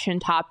discussion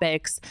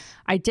topics.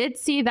 I did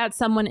see that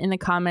someone in the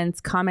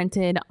comments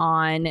commented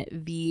on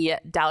the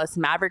Dallas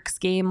Mavericks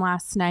game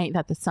last night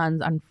that the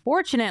Suns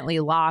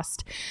unfortunately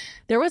lost.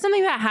 There was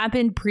something that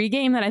happened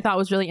pregame that I thought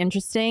was really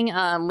interesting.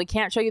 We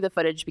can't show you the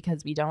footage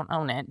because we don't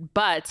own it,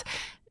 but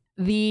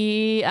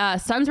the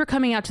Suns were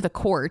coming out to the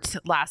court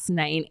last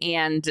night,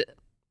 and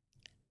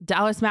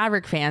Dallas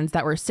Maverick fans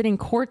that were sitting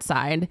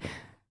courtside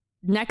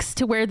next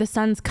to where the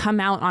Suns come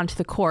out onto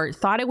the court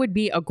thought it would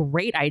be a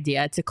great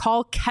idea to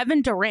call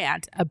Kevin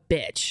Durant a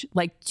bitch,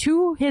 like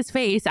to his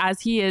face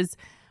as he is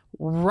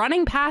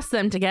running past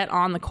them to get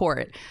on the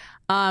court.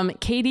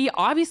 Katie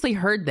obviously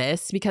heard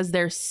this because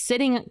they're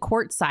sitting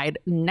courtside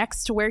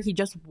next to where he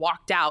just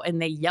walked out,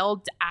 and they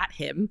yelled at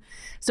him.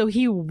 So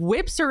he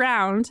whips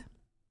around,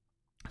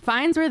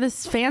 finds where the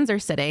fans are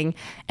sitting,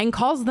 and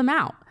calls them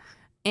out.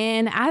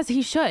 And as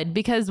he should,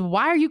 because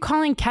why are you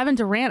calling Kevin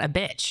Durant a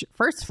bitch?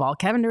 First of all,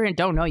 Kevin Durant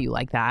don't know you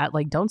like that.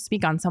 Like, don't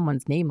speak on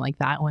someone's name like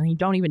that when you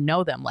don't even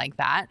know them like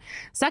that.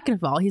 Second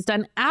of all, he's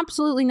done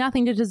absolutely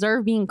nothing to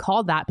deserve being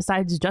called that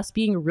besides just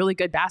being a really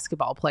good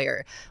basketball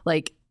player.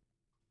 Like,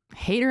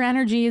 hater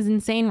energy is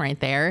insane right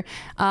there.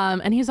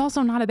 And he's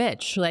also not a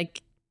bitch.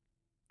 Like,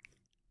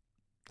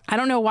 I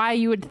don't know why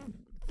you would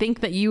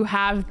think that you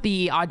have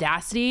the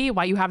audacity,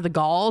 why you have the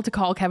gall to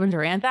call Kevin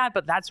Durant that,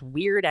 but that's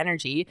weird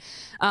energy.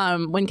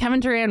 When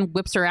Kevin Durant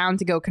whips around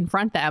to go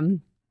confront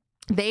them,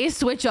 they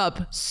switch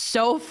up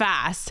so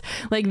fast.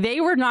 Like, they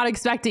were not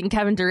expecting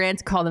Kevin Durant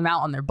to call them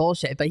out on their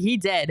bullshit, but he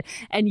did.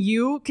 And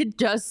you could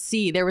just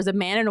see there was a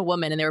man and a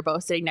woman, and they were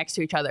both sitting next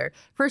to each other.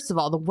 First of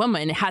all, the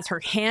woman has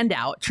her hand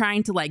out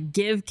trying to like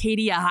give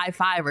Katie a high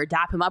five or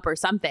dap him up or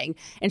something,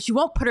 and she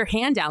won't put her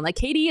hand down. Like,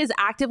 Katie is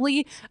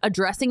actively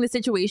addressing the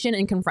situation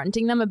and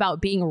confronting them about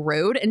being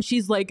rude, and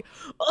she's like,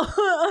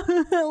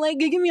 like,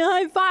 give me a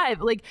high five.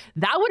 Like,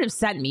 that would have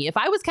sent me. If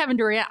I was Kevin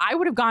Durant, I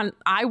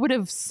would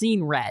have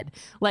seen red.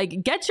 Like,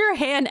 get your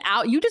hand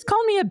out. You just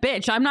called me a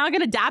bitch. I'm not going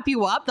to dap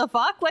you up. The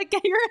fuck? Like,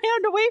 get your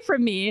hand away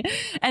from me.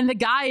 And the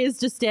guy is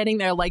just standing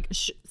there like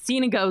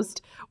seeing a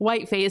ghost,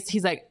 white faced.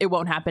 He's like, it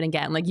won't happen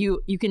again. Like,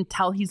 you can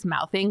tell he's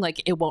mouthing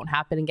like, it won't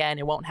happen again.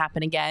 It won't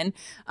happen again.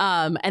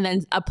 And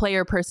then a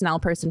personnel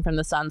person from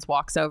the Suns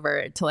walks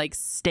over to like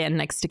stand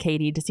next to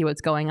Katie to see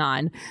what's going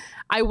on.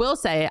 I will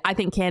say, I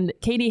think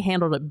Katie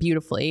handled it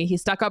beautifully. He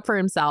stuck up for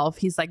himself.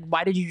 He's like,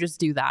 why did you just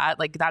do that?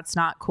 Like, that's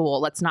not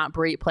cool. Let's not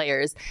berate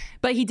players.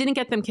 But he didn't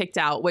get them kicked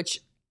out,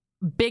 which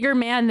bigger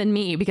man than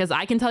me, because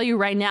I can tell you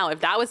right now, if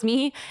that was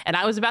me and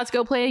I was about to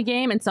go play a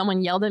game and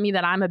someone yelled at me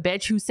that I'm a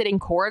bitch who's sitting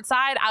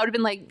courtside, I would have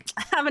been like,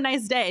 have a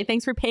nice day.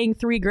 Thanks for paying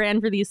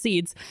 $3,000 for these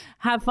seats.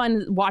 Have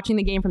fun watching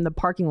the game from the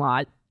parking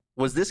lot.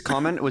 Was this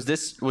comment? Was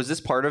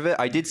this part of it?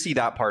 I did see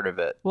that part of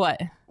it.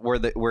 What? Where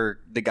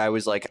the guy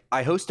was like,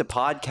 I host a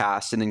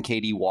podcast, and then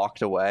Katie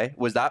walked away.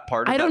 Was that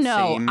part of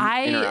same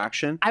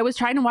interaction? I was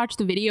trying to watch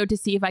the video to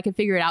see if I could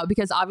figure it out,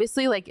 because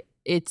obviously, like,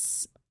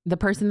 it's the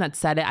person that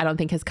said it, I don't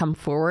think has come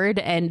forward,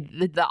 and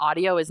the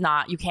audio is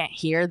not, you can't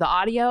hear the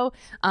audio.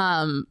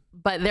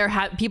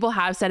 But people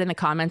have said in the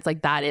comments,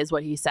 like, that is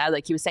what he said.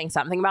 Like, he was saying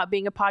something about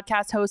being a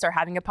podcast host or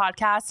having a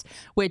podcast,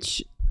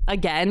 which,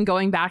 again,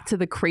 going back to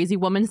the crazy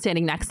woman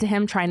standing next to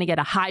him trying to get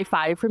a high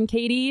five from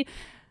Katie,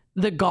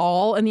 the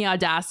gall and the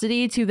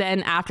audacity to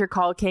then, after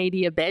call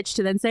Katie a bitch,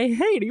 to then say,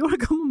 hey, do you want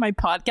to come on my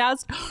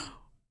podcast?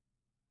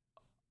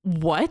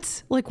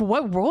 What? Like,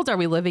 what world are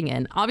we living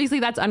in? Obviously,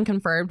 that's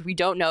unconfirmed. We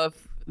don't know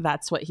if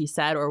that's what he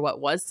said or what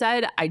was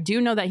said. I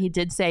do know that he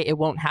did say it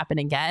won't happen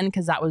again,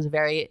 because that was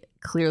very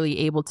clearly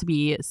able to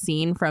be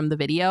seen from the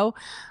video.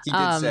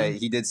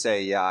 He did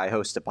say, yeah, I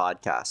host a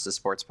podcast, a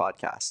sports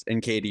podcast.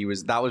 And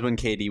that was when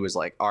Katie was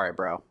like, all right,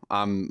 bro,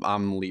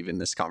 I'm leaving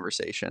this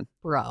conversation.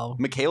 Bro.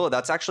 Michaela,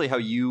 that's actually how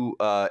you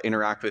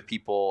interact with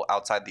people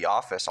outside the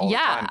office all the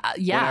time.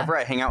 Yeah. Whenever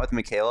I hang out with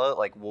Michaela,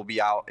 like, we'll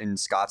be out in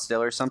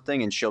Scottsdale or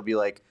something, and she'll be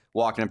like,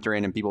 walking up to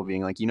random people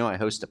being like, I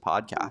host a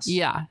podcast.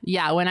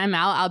 Yeah. When I'm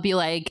out, I'll be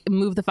like,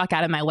 move the fuck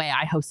out of my way.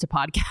 I host a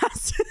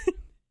podcast.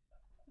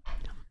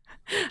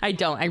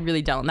 I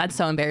really don't. That's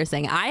so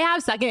embarrassing. I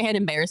have secondhand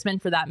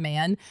embarrassment for that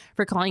man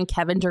for calling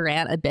Kevin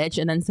Durant a bitch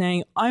and then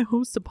saying, I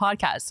host a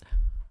podcast.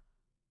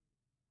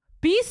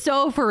 Be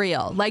so for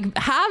real. Like,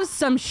 have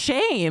some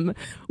shame.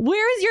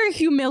 Where is your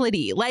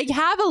humility? Like,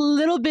 have a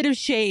little bit of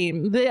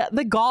shame.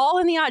 The gall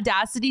and the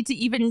audacity to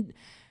even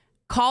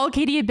call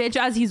Katie a bitch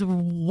as he's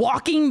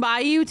walking by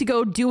you to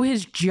go do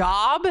his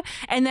job.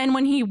 And then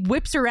when he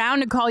whips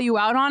around to call you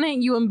out on it,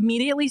 you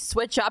immediately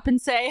switch up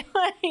and say,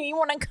 hey, you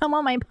want to come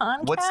on my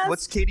podcast?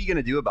 What's Katie going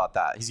to do about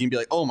that? He's going to be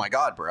like, oh my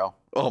God, bro.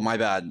 Oh, my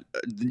bad.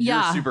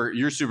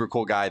 You're a super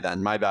cool guy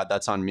then. My bad.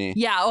 That's on me.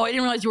 Yeah. Oh, I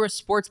didn't realize you were a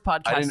sports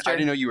podcaster. I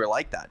didn't know you were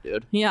like that,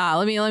 dude. Yeah.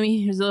 Let me,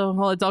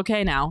 well, it's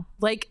okay now.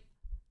 Like,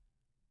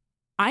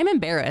 I'm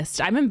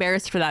embarrassed. I'm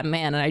embarrassed for that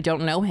man, and I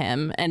don't know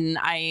him. And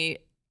I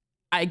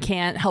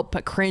can't help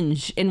but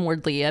cringe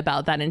inwardly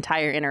about that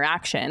entire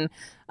interaction.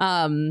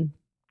 But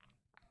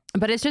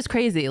it's just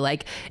crazy.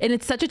 Like, and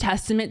it's such a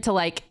testament to,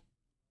 like,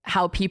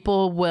 how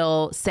people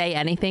will say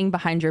anything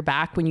behind your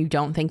back when you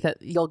don't think that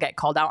you'll get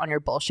called out on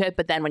your bullshit.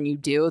 But then when you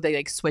do, they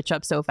like switch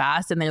up so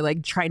fast, and they're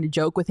like trying to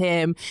joke with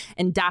him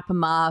and dap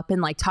him up and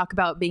like talk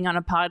about being on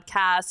a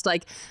podcast.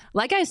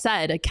 Like I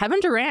said, Kevin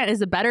Durant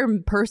is a better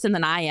person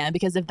than I am,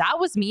 because if that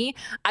was me,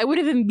 I would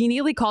have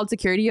immediately called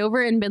security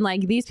over and been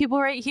like, these people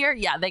right here,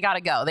 yeah, they got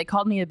to go. They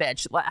called me a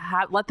bitch.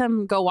 Let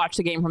them go watch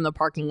the game from the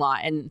parking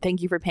lot. And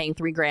thank you for paying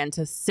 $3,000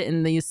 to sit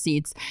in these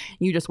seats.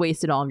 You just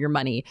wasted all of your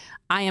money.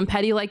 I am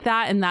petty like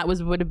that. And that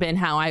would have been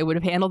how I would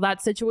have handled that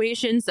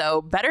situation.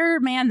 So better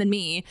man than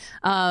me.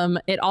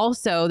 It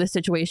also, the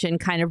situation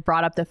kind of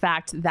brought up the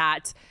fact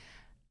that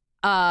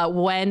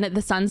when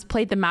the Suns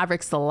played the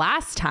Mavericks the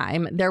last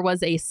time, there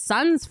was a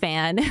Suns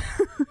fan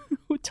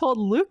who told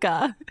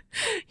Luka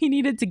he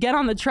needed to get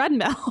on the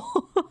treadmill.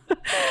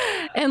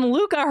 And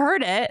Luka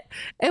heard it,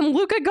 and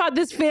Luka got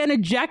this fan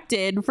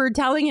ejected for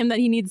telling him that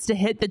he needs to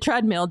hit the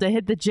treadmill to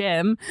hit the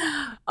gym,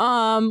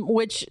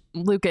 which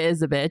Luka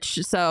is a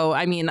bitch. So,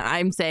 I mean,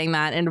 I'm saying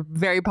that in a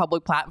very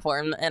public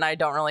platform, and I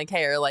don't really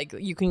care. Like,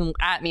 you can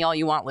at me all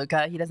you want,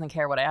 Luka. He doesn't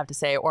care what I have to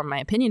say or my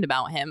opinion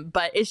about him.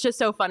 But it's just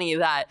so funny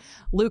that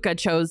Luka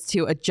chose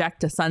to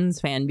eject a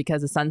Suns fan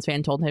because a Suns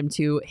fan told him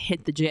to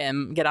hit the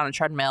gym, get on a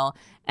treadmill.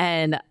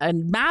 And a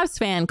Mavs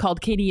fan called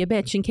Katie a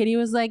bitch, and Katie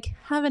was like,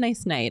 have a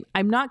nice night.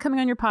 I'm not coming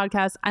on your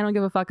podcast. I don't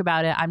give a fuck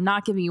about it. I'm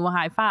not giving you a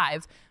high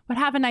five, but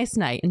have a nice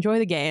night. Enjoy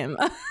the game.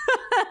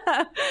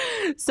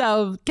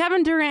 So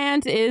Kevin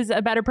Durant is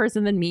a better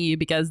person than me,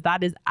 because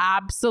that is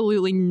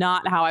absolutely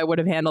not how I would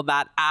have handled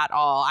that at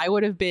all. I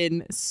would have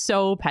been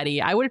so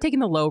petty. I would have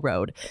taken the low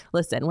road.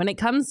 Listen, when it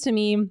comes to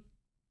me,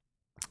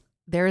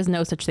 there is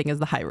no such thing as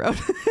the high road.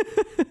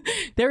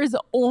 There is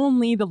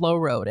only the low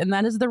road, and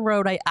that is the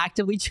road I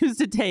actively choose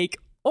to take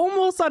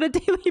almost on a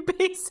daily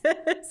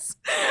basis.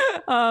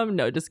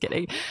 No, just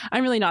kidding.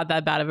 I'm really not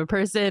that bad of a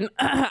person.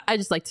 I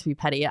just like to be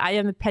petty. I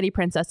am a petty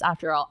princess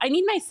after all. I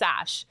need my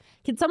sash.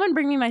 Can someone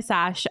bring me my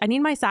sash? I need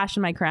my sash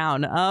and my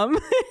crown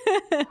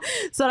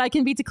so that I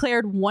can be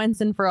declared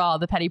once and for all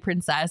the petty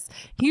princess.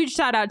 Huge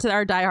shout out to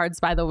our diehards,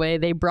 by the way.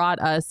 They brought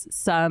us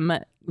some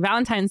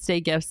Valentine's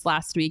Day gifts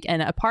last week,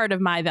 and a part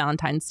of my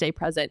Valentine's Day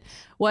present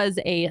was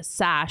a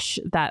sash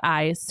that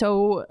I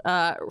so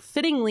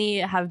fittingly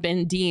have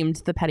been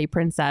deemed the petty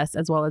princess,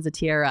 as well as a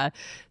tiara.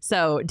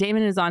 So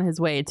Damon is on his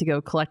way to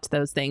go collect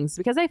those things,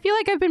 because I feel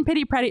like I've been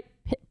pretty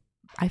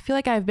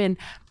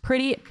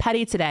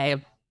petty today.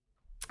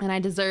 and I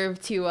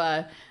deserve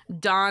to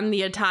don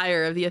the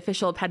attire of the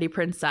official petty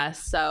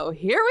princess. So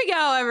here we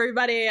go,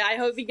 everybody. I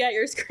hope you get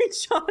your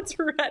screenshots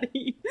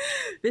ready.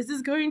 This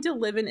is going to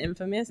live in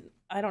infamy.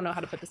 I don't know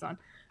how to put this on.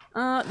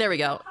 There we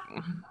go.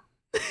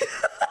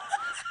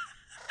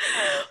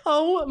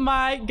 Oh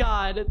my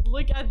God.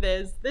 Look at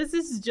this. This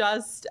is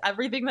just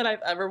everything that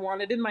I've ever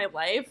wanted in my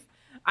life.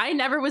 I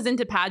never was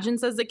into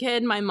pageants as a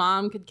kid. My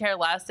mom could care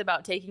less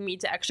about taking me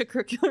to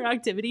extracurricular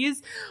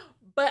activities.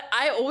 But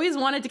I always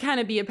wanted to kind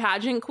of be a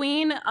pageant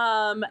queen.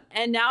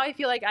 And now I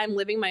feel like I'm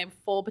living my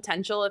full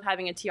potential of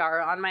having a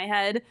tiara on my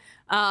head.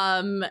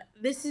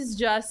 This is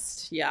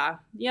just,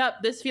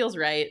 this feels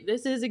right.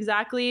 This is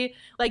exactly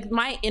like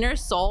my inner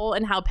soul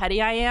and how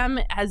petty I am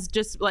has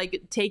just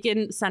like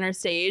taken center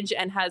stage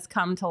and has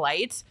come to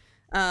light.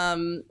 I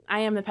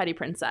am the petty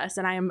princess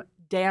and I am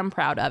damn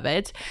proud of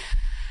it.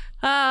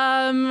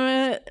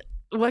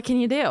 What can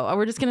you do?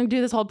 We're just going to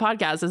do this whole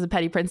podcast as a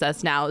petty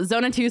princess now.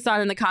 Zona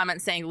Tucson in the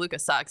comments saying Luka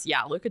sucks.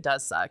 Yeah, Luka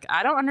does suck.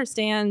 I don't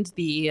understand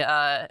the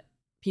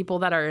people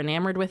that are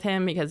enamored with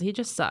him because he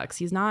just sucks.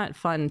 He's not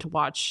fun to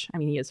watch. I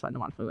mean, he is fun to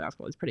watch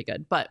basketball. He's pretty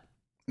good, but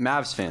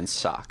Mavs fans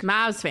suck.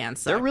 Mavs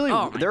fans suck.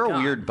 They're a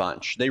weird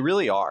bunch. They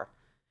really are.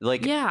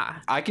 Like, yeah.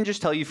 I can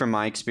just tell you from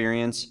my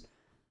experience,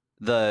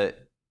 the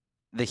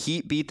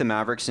Heat beat the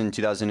Mavericks in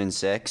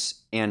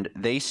 2006, and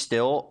they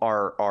still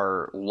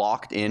are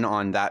locked in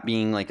on that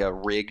being like a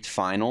rigged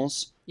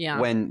finals. Yeah.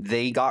 When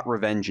they got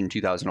revenge in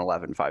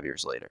 2011, 5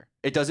 years later,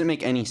 it doesn't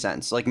make any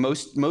sense. Like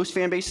most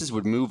fan bases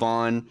would move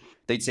on.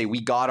 They'd say we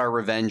got our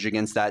revenge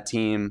against that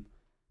team.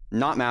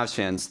 Not Mavs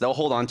fans. They'll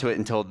hold on to it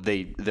until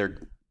their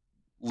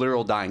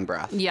literal dying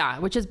breath. Yeah,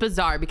 which is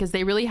bizarre because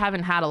they really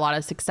haven't had a lot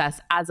of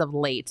success as of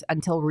late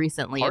until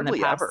recently. Hardly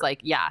in the past, ever.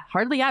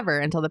 Hardly ever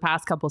until the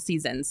past couple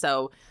seasons.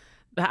 So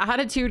the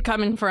attitude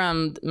coming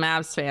from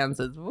Mavs fans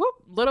is a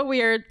little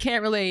weird.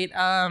 Can't relate.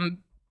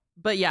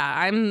 But yeah,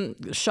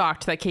 I'm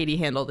shocked that Katie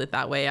handled it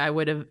that way. I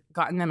would have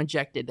gotten them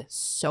ejected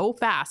so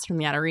fast from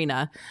that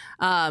arena.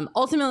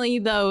 Ultimately,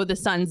 though, the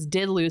Suns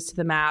did lose to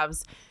the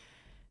Mavs.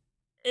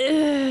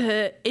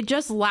 It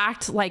just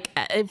lacked,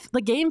 if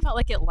the game felt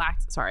like it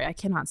lacked. Sorry, I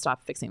cannot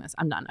stop fixing this.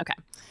 I'm done. Okay.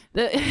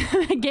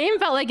 The game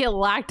felt like it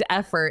lacked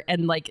effort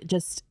and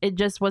it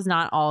just was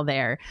not all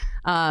there.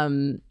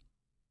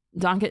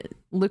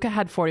 Luka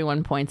had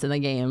 41 points in the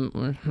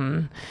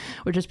game,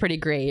 which is pretty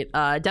great.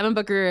 Devin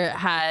Booker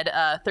had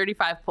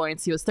 35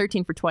 points. He was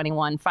 13 for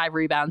 21, 5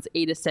 rebounds,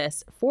 8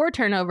 assists, 4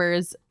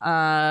 turnovers,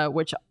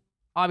 which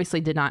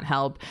obviously did not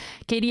help.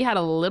 KD had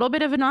a little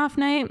bit of an off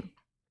night.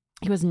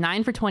 He was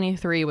 9 for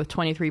 23 with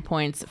 23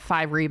 points,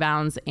 5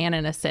 rebounds, and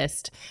an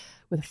assist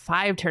with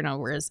 5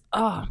 turnovers.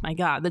 Oh my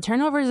God. The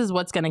turnovers is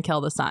what's going to kill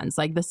the Suns.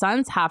 Like, the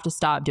Suns have to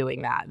stop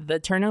doing that. The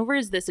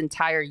turnovers this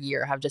entire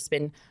year have just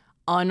been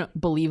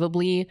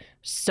unbelievably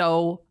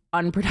so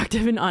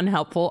unproductive and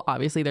unhelpful.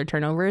 Obviously they're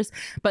turnovers,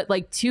 but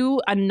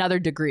to another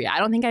degree. I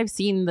don't think I've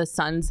seen the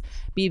Suns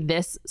be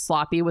this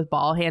sloppy with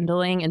ball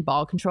handling and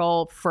ball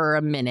control for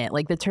a minute.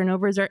 The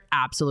turnovers are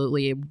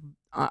absolutely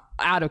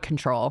out of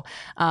control.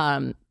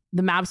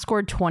 The Mavs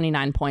scored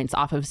 29 points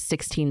off of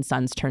 16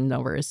 Suns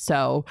turnovers.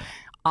 So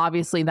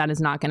obviously that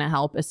is not going to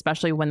help,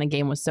 especially when the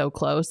game was so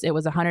close. It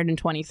was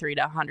 123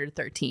 to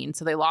 113.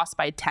 So they lost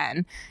by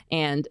 10,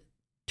 and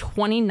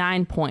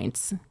 29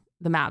 points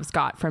the Mavs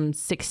got from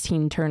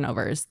 16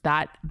 turnovers.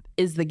 That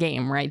is the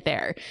game right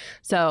there.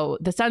 So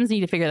the Suns need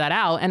to figure that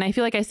out. And I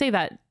feel like I say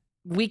that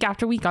week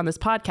after week on this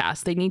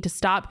podcast. They need to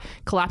stop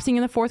collapsing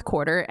in the fourth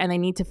quarter, and they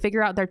need to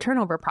figure out their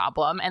turnover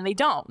problem. And they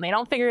don't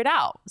figure it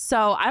out.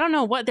 So I don't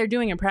know what they're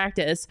doing in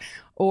practice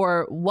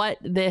or what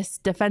this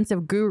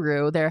defensive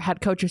guru, their head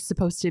coach, is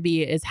supposed to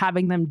be is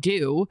having them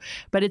do.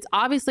 But it's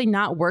obviously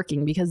not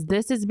working because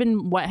this has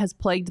been what has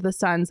plagued the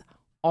Suns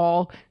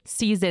all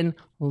season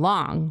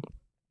long.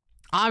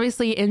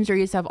 Obviously,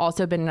 injuries have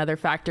also been another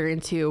factor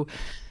into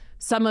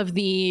some of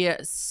the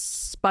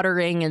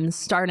sputtering and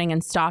starting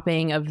and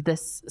stopping of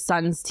this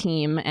Suns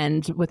team.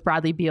 And with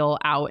Bradley Beal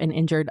out and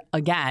injured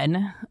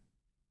again,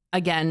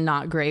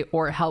 not great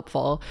or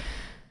helpful.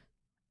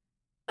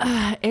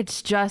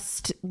 It's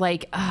just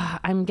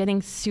I'm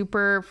getting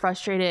super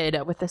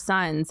frustrated with the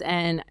Suns,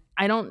 and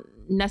I don't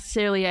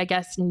necessarily, I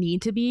guess,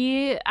 need to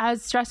be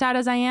as stressed out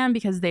as I am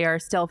because they are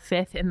still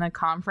 5th in the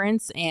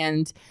conference,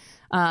 and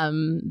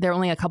they're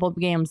only a couple of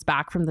games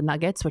back from the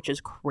Nuggets, which is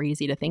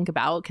crazy to think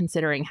about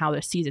considering how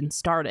their season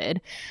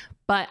started.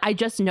 But I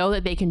just know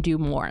that they can do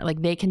more.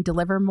 They can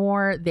deliver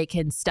more, they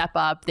can step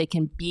up, they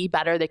can be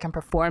better, they can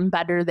perform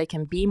better, they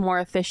can be more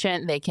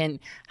efficient, they can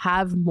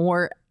have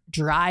more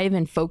drive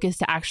and focus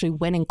to actually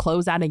win and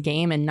close out a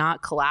game and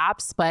not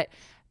collapse. But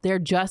they're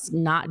just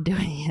not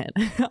doing it,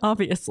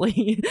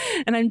 obviously.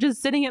 And I'm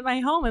just sitting at my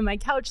home and my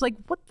couch what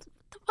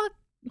the fuck?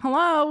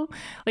 Hello?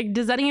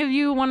 Does any of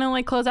you want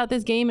to close out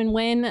this game and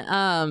win?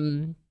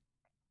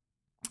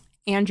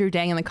 Andrew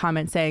Dang in the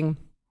comments saying,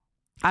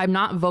 I'm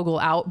not Vogel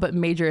out, but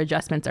major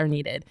adjustments are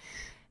needed.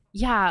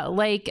 Yeah,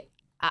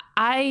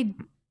 I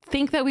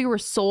think that we were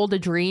sold a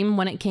dream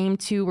when it came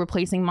to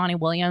replacing Monty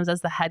Williams as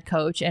the head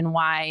coach, and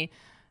why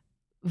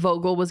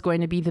Vogel was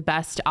going to be the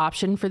best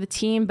option for the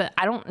team, but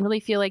I don't really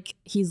feel like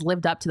he's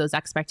lived up to those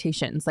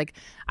expectations. Like,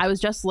 I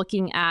was just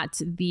looking at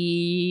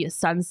the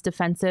Suns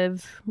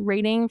defensive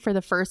rating for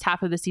the first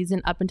half of the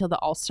season up until the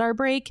All-Star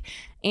break,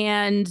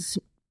 and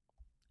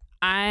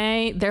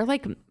they're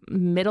like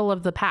middle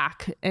of the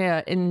pack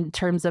in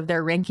terms of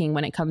their ranking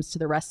when it comes to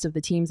the rest of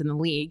the teams in the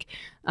league.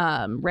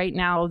 Right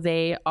now,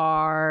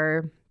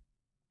 their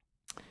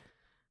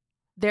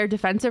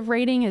defensive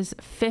rating is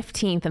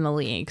 15th in the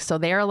league. So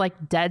they are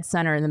like dead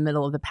center in the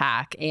middle of the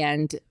pack.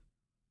 And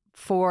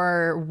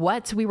for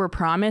what we were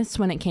promised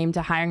when it came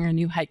to hiring a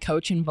new head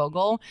coach in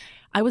Vogel,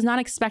 I was not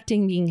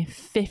expecting being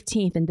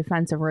 15th in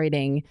defensive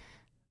rating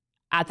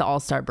at the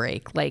All-Star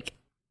break. Like,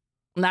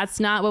 that's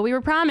not what we were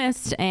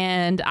promised.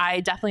 And I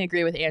definitely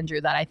agree with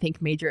Andrew that I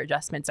think major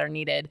adjustments are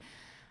needed.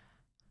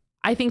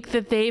 I think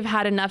that they've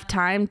had enough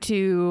time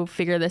to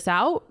figure this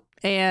out.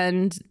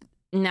 And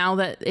now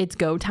that it's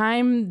go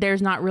time,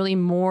 there's not really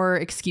more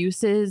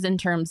excuses in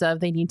terms of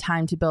they need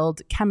time to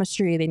build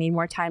chemistry. They need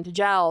more time to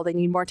gel. They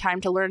need more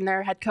time to learn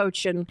their head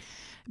coach and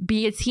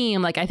be a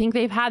team. Like, I think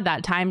they've had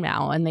that time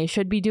now, and they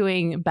should be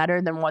doing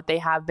better than what they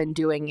have been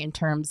doing in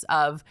terms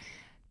of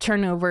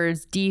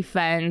turnovers,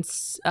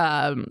 defense,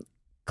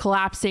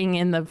 collapsing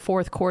in the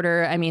fourth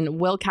quarter. I mean,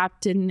 Will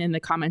Captain in the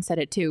comments said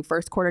it too.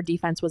 First quarter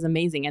defense was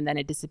amazing, and then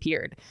it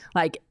disappeared.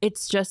 Like,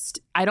 it's just,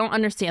 I don't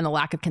understand the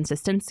lack of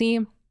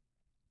consistency.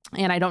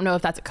 And I don't know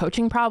if that's a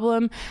coaching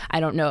problem. I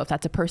don't know if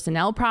that's a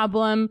personnel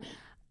problem.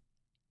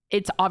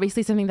 It's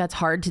obviously something that's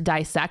hard to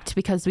dissect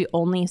because we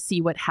only see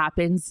what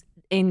happens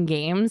in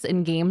games,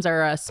 and games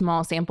are a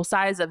small sample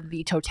size of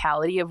the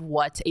totality of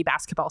what a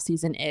basketball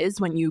season is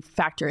when you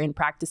factor in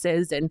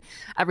practices and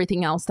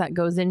everything else that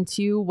goes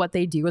into what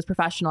they do as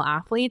professional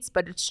athletes.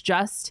 But it's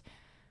just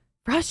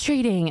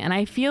frustrating, and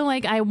I feel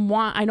like I don't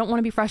want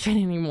to be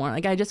frustrated anymore.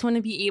 Like, I just want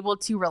to be able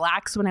to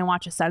relax when I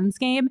watch a Suns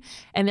game,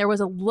 and there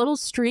was a little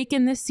streak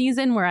in this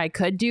season where I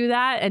could do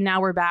that, and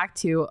now we're back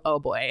to, oh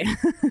boy,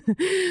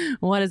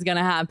 what is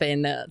gonna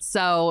happen?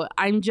 So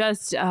I'm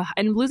just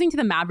and losing to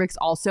the Mavericks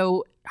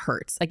also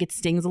hurts. Like, it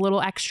stings a little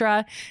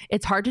extra.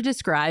 It's hard to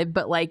describe,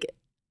 but like,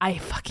 I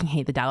fucking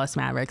hate the Dallas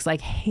Mavericks.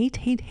 Like, hate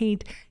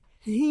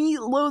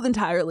loathe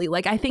entirely.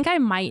 Like, I think I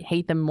might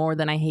hate them more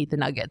than I hate the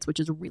Nuggets, which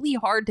is really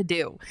hard to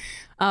do.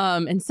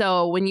 And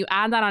so when you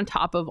add that on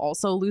top of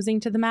also losing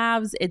to the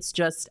Mavs, it's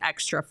just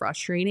extra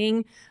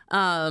frustrating.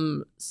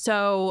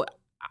 So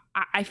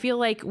I feel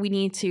like we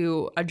need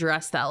to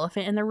address the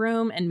elephant in the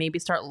room and maybe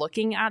start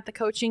looking at the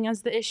coaching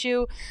as the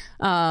issue.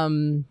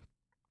 So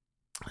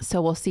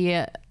we'll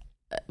see.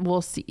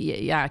 We'll see.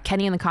 Yeah,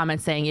 Kenny in the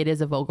comments saying it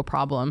is a Vogel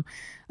problem.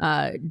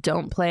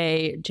 Don't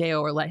play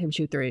Jo or let him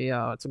shoot three.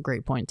 Oh, it's a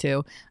great point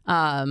too.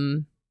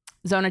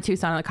 Zona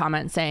Tucson in the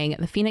comments saying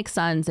the Phoenix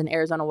Suns and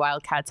Arizona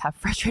Wildcats have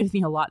frustrated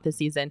me a lot this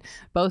season.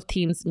 Both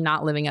teams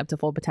not living up to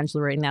full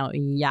potential right now.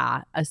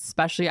 Yeah,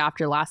 especially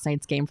after last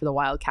night's game for the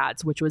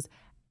Wildcats, which was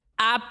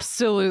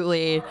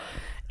absolutely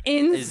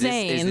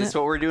insane. Is this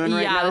what we're doing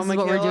right now? Yeah, this is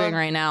what we're Michaela? doing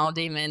right now,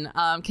 Damon.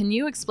 Can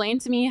you explain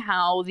to me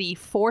how the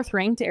 4th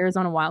ranked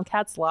Arizona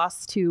Wildcats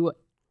lost to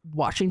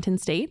Washington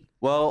State?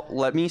 Well,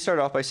 let me start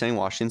off by saying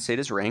Washington State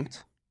is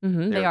ranked.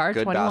 Mm-hmm, they They're are a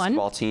good 21.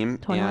 basketball team.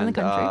 21 in the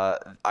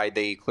country.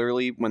 They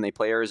clearly, when they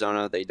play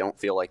Arizona, they don't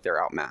feel like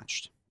they're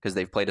outmatched because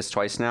they've played us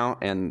twice now,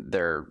 and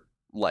they're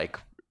like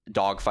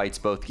dog fights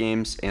both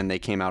games, and they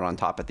came out on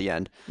top at the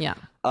end. Yeah.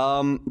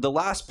 The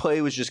last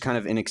play was just kind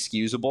of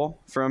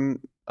inexcusable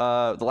from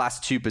the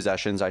last 2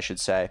 possessions, I should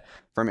say,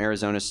 from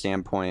Arizona's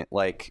standpoint.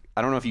 Like,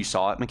 I don't know if you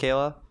saw it,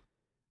 Michaela.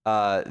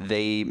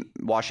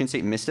 Washington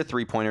State missed a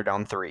 3-pointer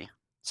down 3,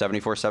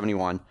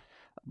 74-71.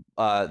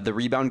 The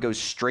rebound goes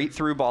straight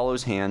through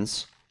Ballo's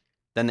hands.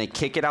 Then they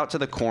kick it out to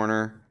the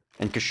corner,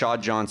 and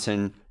Kashad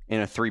Johnson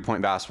in a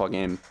 3-point basketball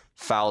game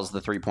fouls the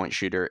 3-point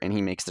shooter, and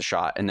he makes the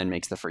shot and then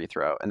makes the free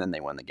throw, and then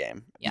they win the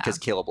game because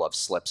Caleb Love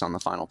slips on the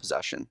final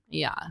possession.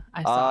 Yeah,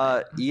 I saw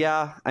it.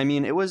 Yeah, I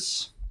mean, it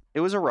was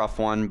a rough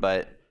one,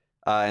 but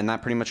and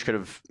that pretty much could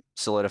have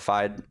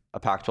solidified a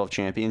Pac-12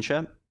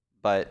 championship.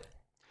 But,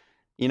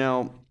 you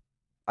know,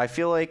 I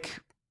feel like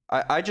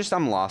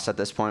I'm lost at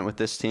this point with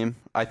this team.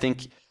 I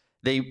think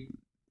they're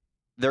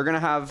going to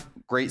have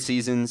great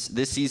seasons.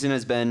 This season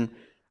has been,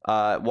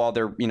 while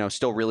they're,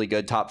 still really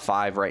good, top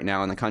 5 right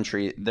now in the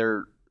country,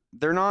 they're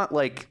not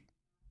like,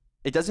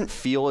 it doesn't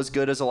feel as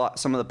good as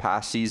some of the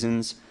past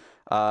seasons.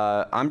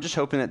 I'm just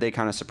hoping that they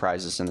kind of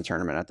surprise us in the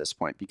tournament at this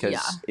point, because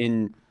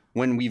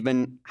when we've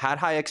had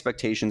high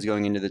expectations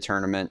going into the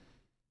tournament,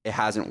 it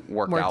hasn't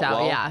worked out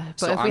well. Yeah, but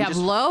so if we have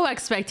low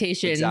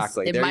expectations,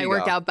 it might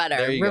work out better.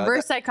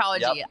 Reverse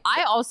psychology. Yep.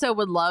 I also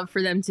would love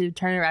for them to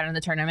turn around in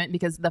the tournament,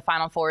 because the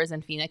Final Four is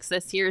in Phoenix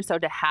this year. So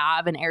to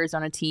have an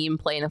Arizona team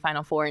play in the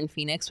Final Four in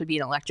Phoenix would be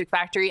an electric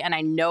factory. And I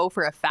know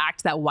for a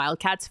fact that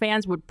Wildcats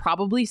fans would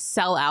probably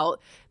sell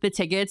out the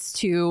tickets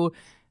to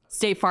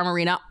State Farm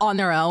Arena on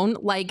their own.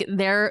 Like,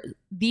 they're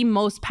the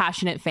most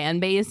passionate fan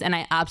base, and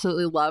I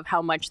absolutely love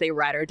how much they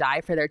ride or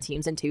die for their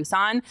teams in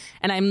Tucson.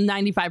 And I'm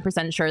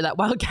 95% sure that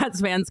Wildcats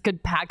fans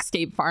could pack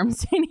State Farm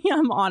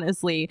Stadium,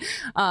 honestly,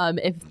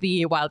 if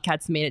the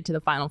Wildcats made it to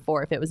the Final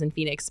Four, if it was in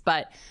Phoenix.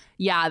 But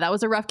yeah, that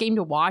was a rough game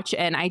to watch.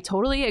 And I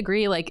totally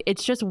agree. Like,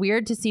 it's just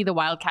weird to see the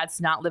Wildcats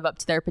not live up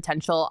to their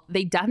potential.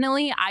 They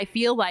definitely, I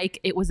feel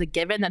like it was a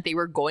given that they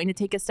were going to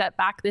take a step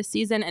back this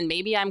season. And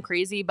maybe I'm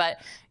crazy,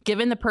 but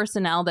given the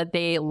personnel that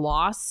they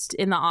lost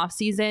in the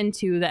offseason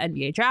to the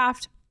NBA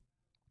draft,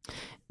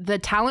 the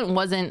talent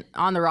wasn't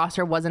on the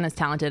roster, wasn't as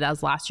talented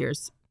as last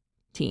year's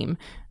team,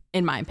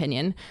 in my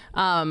opinion.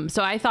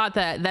 So I thought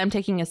that them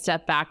taking a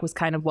step back was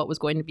kind of what was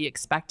going to be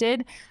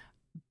expected.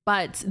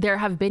 But there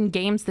have been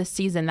games this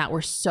season that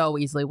were so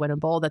easily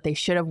winnable that they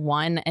should have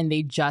won, and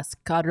they just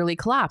utterly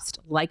collapsed,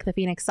 like the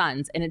Phoenix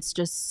Suns. And it's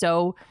just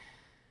so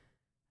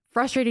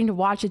frustrating to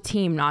watch a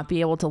team not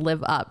be able to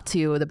live up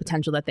to the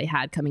potential that they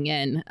had coming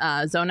in.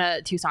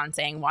 Zona Tucson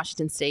saying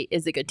Washington State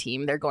is a good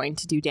team. They're going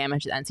to do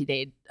damage at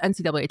the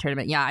NCAA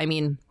tournament. Yeah, I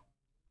mean,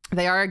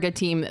 they are a good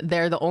team.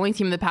 They're the only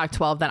team in the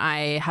Pac-12 that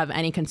I have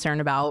any concern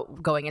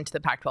about going into the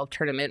Pac-12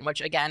 tournament,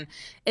 which, again,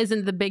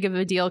 isn't the big of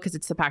a deal because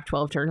it's the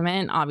Pac-12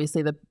 tournament.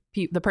 Obviously, the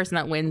person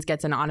that wins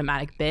gets an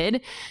automatic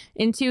bid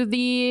into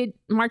the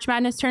March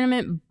Madness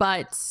tournament.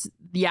 But,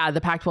 yeah,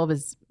 the Pac-12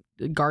 is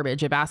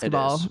garbage at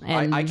basketball.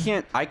 And I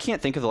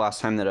can't think of the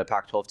last time that a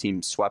Pac-12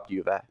 team swept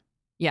U of A.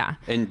 Yeah.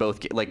 In both,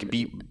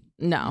 beat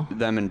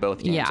them in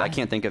both games. Yeah. I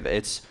can't think of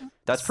it.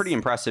 That's pretty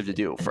impressive to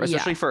do,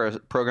 especially for a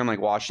program like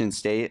Washington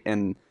State.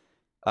 And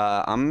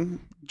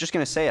I'm just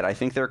going to say it. I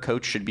think their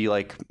coach should be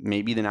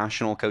maybe the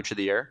national coach of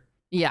the year.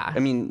 Yeah. I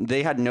mean,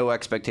 they had no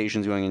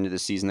expectations going into the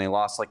season. They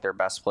lost their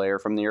best player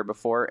from the year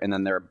before, and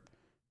then they're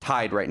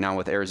tied right now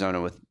with Arizona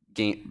with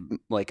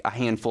a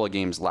handful of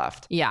games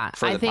left. Yeah,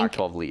 for the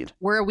Pac-12 lead.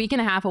 We're a week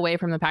and a half away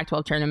from the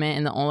Pac-12 tournament,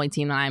 and the only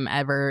team that I'm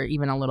ever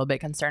even a little bit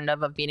concerned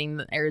of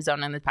beating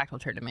Arizona in the Pac-12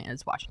 tournament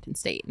is Washington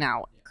State.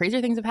 Now, crazier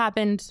things have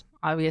happened.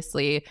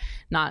 Obviously,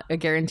 not a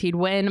guaranteed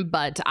win,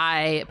 but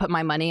I put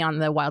my money on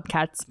the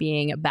Wildcats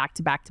being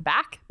back-to-back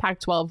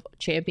Pac-12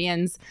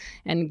 champions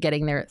and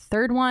getting their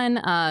third one.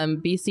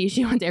 BC,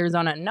 she went to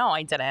Arizona. No,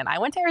 I didn't. I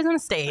went to Arizona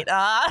State.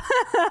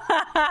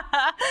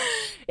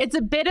 It's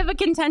a bit of a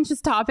contentious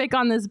topic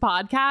on this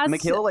podcast.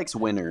 Michaela likes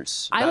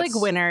winners. I like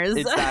winners.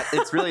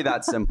 It's really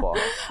that simple.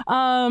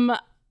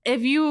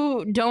 If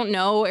you don't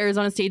know,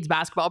 Arizona State's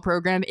basketball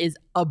program is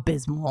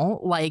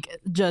abysmal,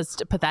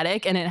 just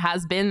pathetic. And it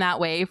has been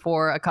that way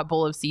for a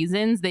couple of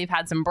seasons. They've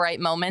had some bright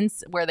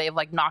moments where they've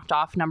knocked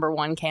off number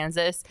one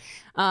Kansas.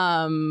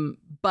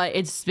 But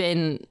it's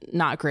been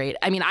not great.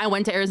 I mean, I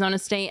went to Arizona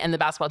State and the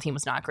basketball team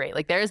was not great.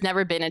 There's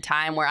never been a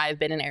time where I've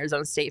been an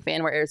Arizona State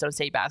fan where Arizona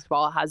State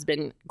basketball has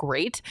been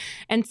great.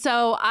 And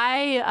so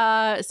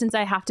since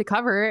I have to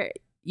cover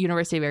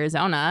University of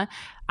Arizona,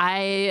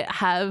 I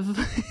have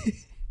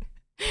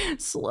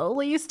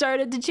slowly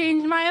started to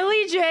change my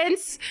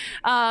allegiance.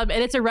 And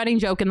it's a running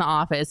joke in the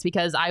office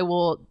because I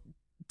will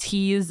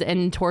tease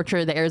and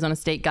torture the Arizona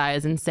State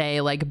guys and say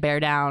bear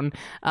down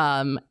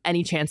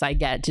any chance I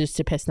get just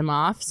to piss them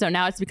off. So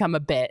now it's become a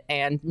bit,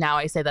 and now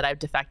I say that I've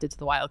defected to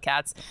the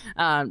Wildcats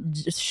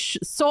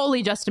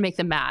solely just to make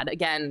them mad.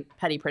 Again,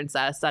 petty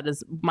princess, that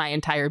is my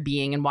entire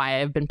being and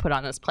why I've been put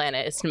on this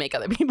planet, is to make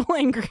other people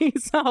angry.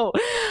 So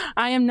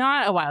I am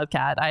not a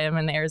Wildcat. I am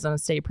an Arizona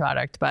State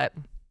product, but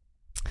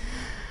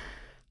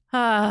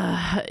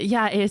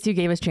yeah, ASU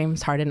gave us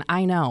James Harden.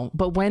 I know.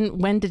 But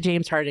when did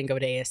James Harden go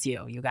to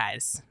ASU, you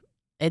guys?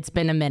 It's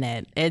been a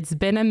minute.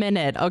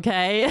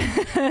 Okay?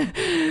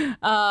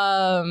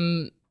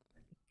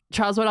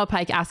 Charles Woodall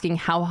Pike asking,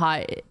 how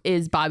hot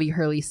is Bobby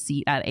Hurley's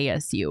seat at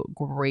ASU?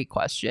 Great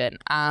question.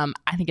 I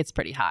think it's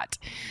pretty hot.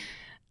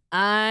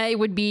 I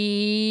would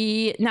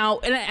be now,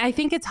 and I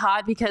think it's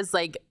hot because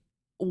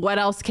what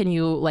else can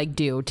you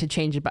do to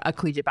change a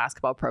collegiate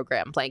basketball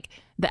program?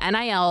 The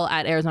NIL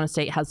at Arizona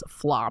State has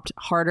flopped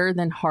harder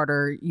than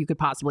harder you could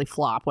possibly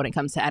flop when it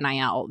comes to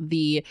NIL.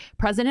 The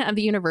president of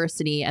the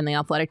university and the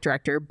athletic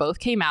director both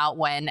came out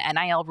when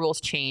NIL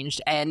rules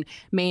changed and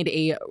made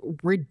a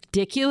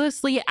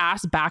ridiculously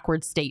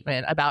ass-backward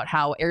statement about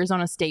how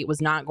Arizona State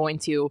was not going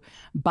to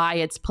buy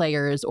its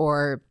players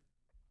or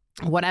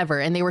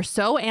whatever. And they were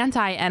so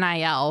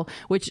anti-NIL,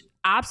 which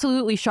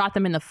absolutely shot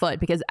them in the foot,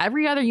 because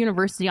every other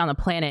university on the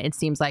planet, it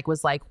seems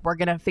was we're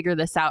going to figure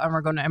this out and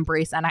we're going to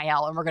embrace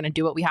NIL and we're going to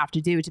do what we have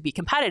to do to be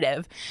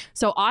competitive.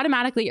 So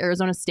automatically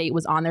Arizona State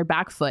was on their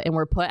back foot and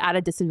were put at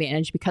a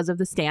disadvantage because of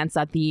the stance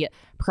that the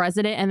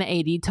president and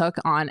the AD took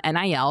on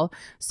NIL.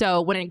 So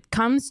when it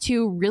comes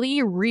to really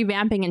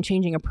revamping and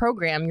changing a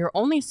program, you're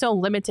only so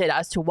limited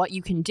as to what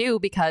you can do,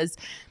 because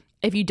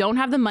if you don't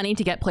have the money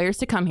to get players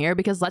to come here,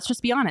 because let's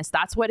just be honest,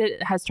 that's what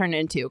it has turned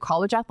into.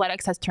 College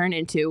athletics has turned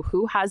into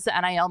who has the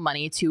NIL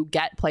money to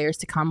get players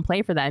to come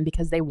play for them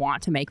because they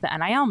want to make the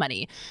NIL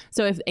money.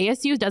 So if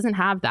ASU doesn't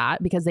have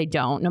that, because they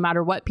don't, no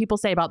matter what people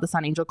say about the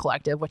Sun Angel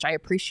Collective, which I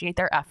appreciate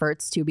their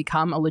efforts to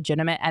become a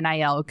legitimate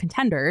NIL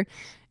contender,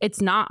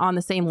 it's not on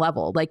the same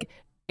level.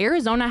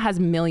 Arizona has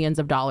millions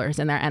of dollars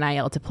in their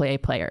NIL to play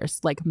players,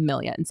 like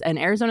millions. And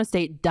Arizona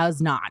State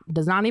does not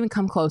even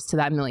come close to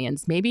that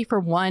millions. Maybe for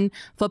one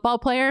football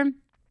player,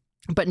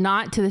 but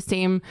not to the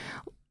same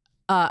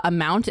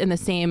amount and the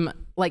same,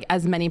 like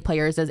as many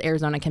players as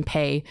Arizona can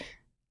pay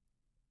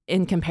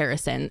in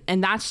comparison.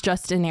 And that's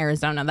just in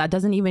Arizona. That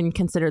doesn't even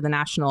consider the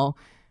national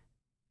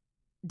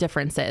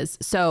differences.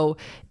 So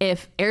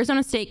if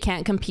Arizona State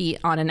can't compete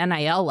on an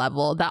NIL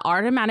level, that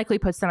automatically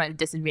puts them at a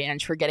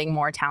disadvantage for getting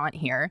more talent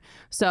here.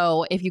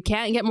 So if you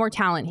can't get more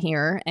talent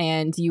here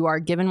and you are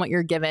given what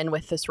you're given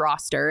with this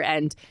roster,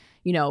 and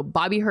you know,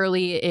 Bobby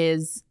Hurley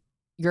is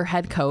your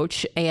head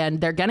coach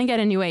and they're going to get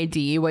a new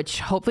AD,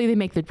 which hopefully they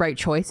make the right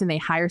choice and they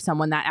hire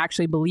someone that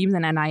actually believes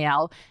in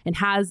NIL and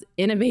has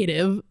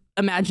innovative,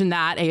 imagine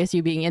that,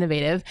 ASU being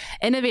innovative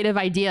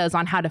ideas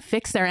on how to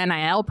fix their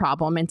NIL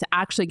problem and to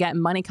actually get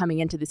money coming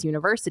into this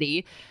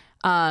university.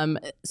 So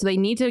they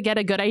need to get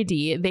a good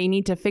ID. They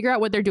need to figure out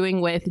what they're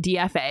doing with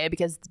DFA,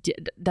 because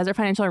Desert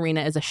Financial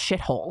Arena is a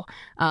shithole.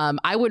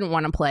 I wouldn't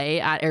want to play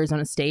at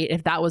Arizona State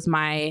if that was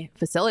my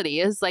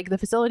facilities. Like, the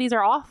facilities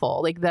are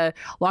awful. Like, the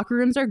locker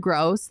rooms are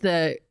gross.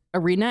 The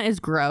arena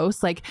is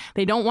gross. Like,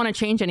 they don't want to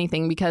change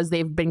anything because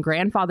they've been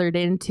grandfathered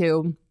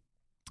into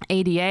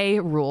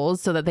ADA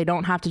rules so that they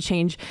don't have to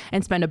change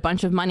and spend a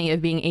bunch of money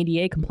of being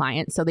ADA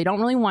compliant. So they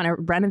don't really want to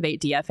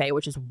renovate DFA,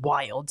 which is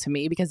wild to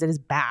me because it is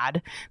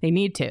bad. They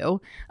need to.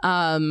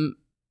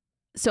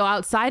 So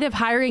outside of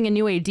hiring a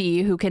new AD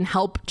who can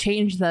help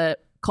change the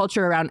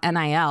culture around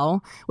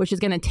NIL, which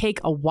is going to take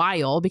a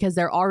while because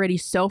they're already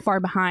so far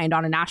behind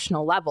on a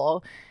national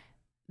level,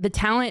 the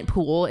talent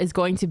pool is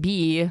going to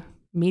be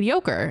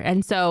mediocre.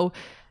 And so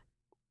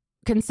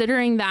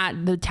considering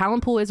that the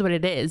talent pool is what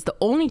it is, the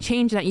only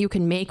change that you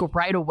can make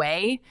right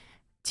away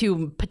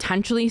to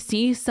potentially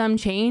see some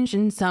change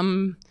and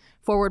some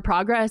forward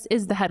progress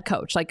is the head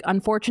coach. Like,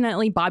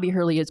 unfortunately, Bobby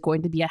Hurley is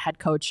going to be a head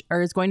coach,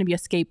 or is going to be a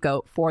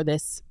scapegoat for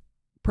this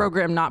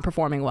program not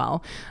performing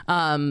well.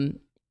 I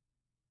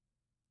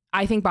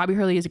think Bobby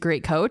Hurley is a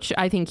great coach.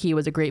 I think he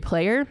was a great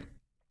player.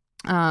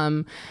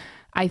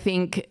 I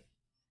think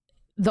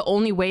the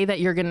only way that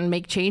you're going to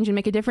make change and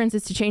make a difference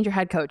is to change your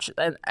head coach.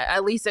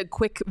 At least a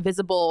quick,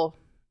 visible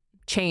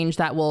change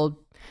that will,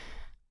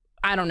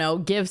 I don't know,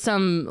 give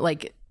some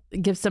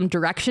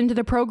direction to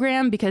the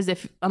program, because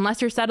unless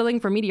you're settling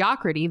for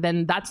mediocrity,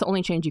 then that's the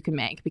only change you can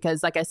make.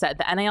 Because like I said,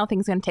 the NIL thing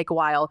is going to take a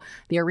while.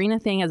 The arena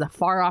thing is a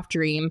far off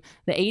dream.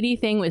 The AD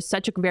thing was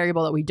such a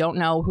variable that we don't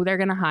know who they're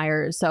going to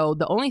hire. So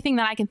the only thing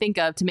that I can think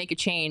of to make a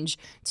change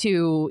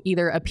to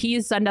either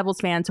appease Sun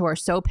Devils fans who are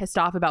so pissed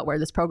off about where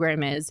this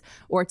program is,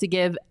 or to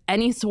give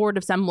any sort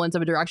of semblance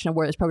of a direction of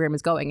where this program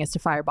is going, is to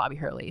fire Bobby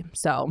Hurley.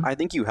 So I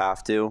think you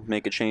have to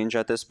make a change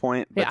at this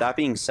point. But that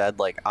being said,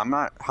 like,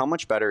 how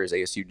much better is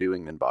ASU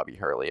doing than Bobby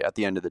Hurley at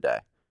the end of the day?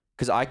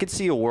 Because I could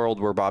see a world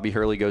where Bobby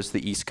Hurley goes to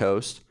the East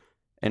Coast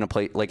in a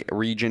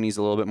region he's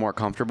a little bit more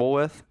comfortable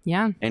with.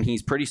 Yeah. And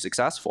he's pretty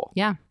successful.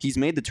 Yeah. He's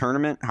made the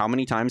tournament how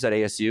many times at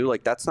ASU?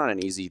 Like, that's not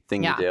an easy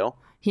thing to do.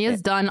 He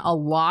has done a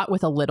lot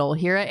with a little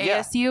here at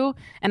ASU.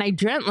 And I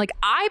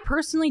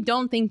personally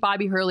don't think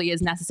Bobby Hurley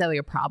is necessarily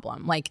a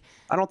problem. Like,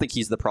 I don't think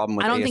he's the problem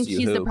with ASU I don't think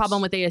he's hoops. the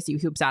problem with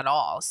ASU hoops at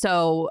all.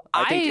 So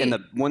I think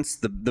once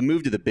the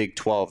move to the Big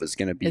 12 is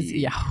going to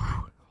be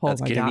that's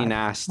going to be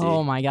nasty.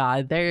 Oh my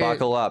God.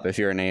 Buckle up if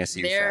you're an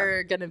ASU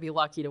They're going to be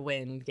lucky to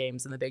win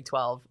games in the Big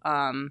 12.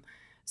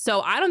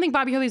 So I don't think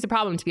Bobby Hurley's a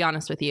problem, to be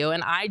honest with you.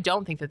 And I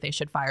don't think that they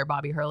should fire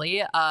Bobby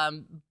Hurley.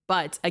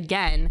 But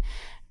again,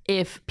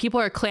 if people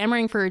are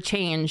clamoring for a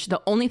change,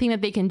 the only thing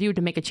that they can do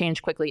to make a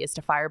change quickly is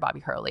to fire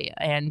Bobby Hurley.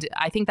 And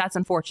I think that's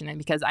unfortunate,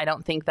 because I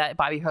don't think that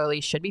Bobby Hurley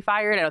should be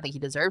fired. I don't think he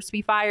deserves to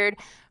be fired.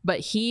 But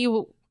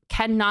he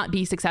cannot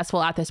be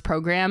successful at this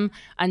program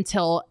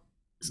until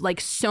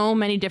like so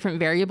many different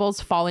variables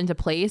fall into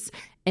place,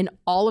 and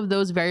all of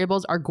those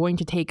variables are going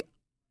to take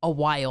a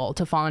while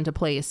to fall into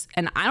place.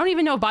 And I don't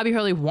even know if Bobby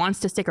Hurley wants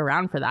to stick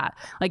around for that.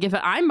 Like, if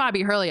I'm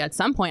Bobby Hurley, at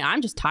some point,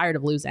 I'm just tired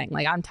of losing.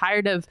 Like, I'm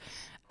tired of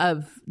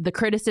the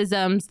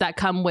criticisms that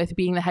come with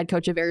being the head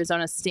coach of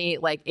Arizona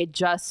State. Like, it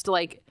just,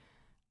 like,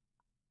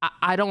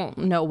 I don't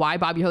know why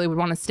Bobby Hurley would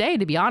want to stay,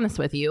 to be honest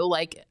with you.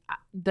 Like,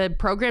 the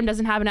program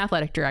doesn't have an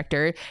athletic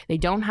director. They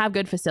don't have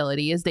good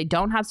facilities. They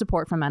don't have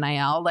support from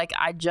NIL. Like,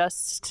 I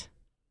don't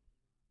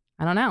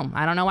know.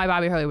 I don't know why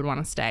Bobby Hurley would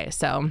want to stay.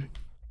 So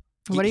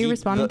what are you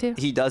responding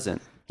to? He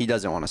doesn't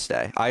want to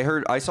stay.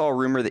 I saw a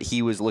rumor that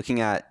he was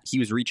reaching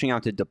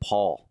out to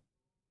DePaul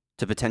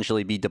to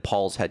potentially be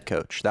DePaul's head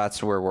coach.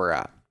 That's where we're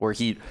at. Where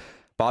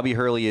Bobby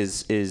Hurley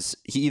is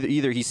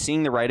either he's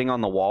seeing the writing on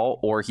the wall,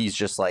 or he's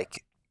just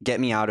like, get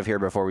me out of here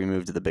before we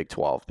move to the Big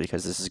 12,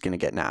 because this is going to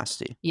get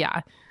nasty.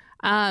 Yeah.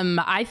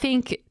 I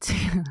think,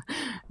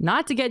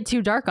 not to get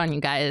too dark on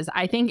you guys,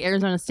 I think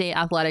Arizona State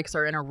athletics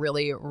are in a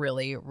really,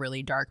 really,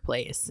 really dark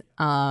place.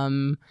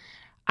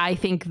 I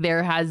think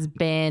there has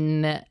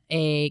been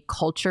a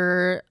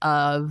culture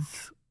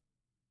of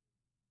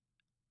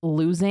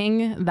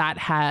losing that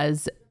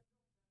has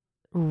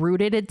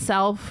rooted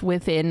itself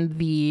within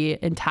the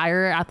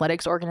entire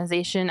athletics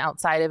organization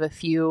outside of a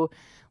few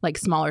like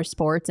smaller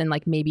sports and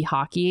like maybe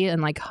hockey,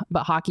 and like,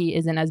 but hockey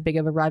isn't as big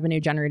of a revenue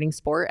generating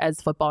sport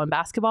as football and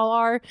basketball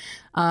are.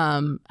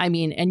 I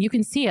mean, and you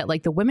can see it,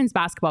 like the women's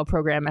basketball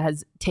program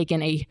has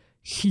taken a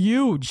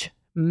huge,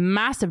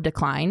 massive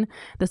decline.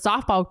 The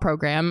softball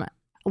program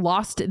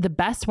lost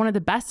one of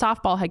the best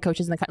softball head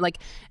coaches in the country. Like,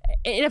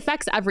 it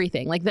affects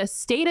everything. Like, the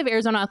state of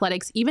Arizona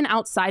athletics, even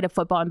outside of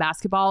football and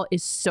basketball,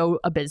 is so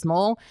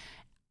abysmal.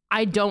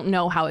 I don't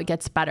know how it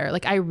gets better.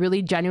 Like, I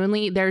really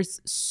genuinely,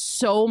 there's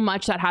so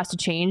much that has to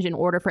change in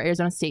order for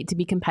Arizona State to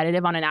be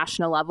competitive on a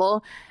national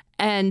level.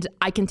 And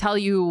I can tell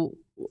you,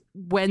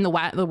 when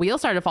the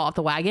wheels started to fall off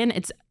the wagon,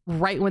 it's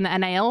right when the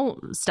NIL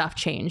stuff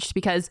changed,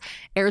 because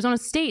Arizona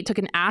State took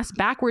an ass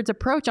backwards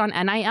approach on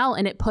NIL,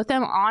 and it put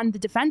them on the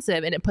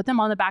defensive and it put them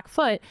on the back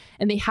foot,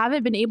 and they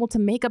haven't been able to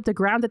make up the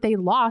ground that they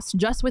lost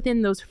just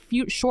within those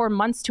few short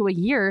months to a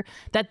year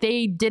that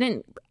they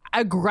didn't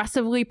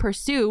aggressively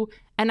pursue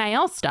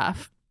NIL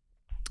stuff.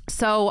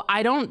 So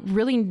I don't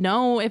really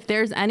know if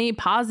there's any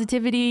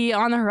positivity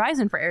on the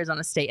horizon for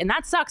Arizona State. And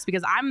that sucks,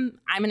 because I'm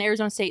an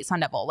Arizona State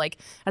Sun Devil. Like,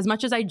 as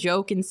much as I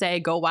joke and say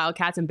go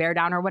Wildcats and bear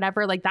down or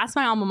whatever, like, that's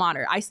my alma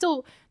mater. I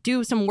still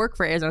do some work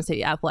for Arizona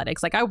State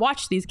athletics. Like, I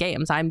watch these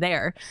games, I'm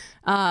there.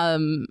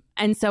 And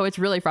so it's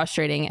really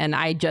frustrating. And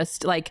I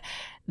just, like,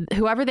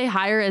 whoever they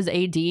hire as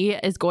AD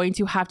is going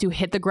to have to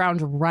hit the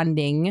ground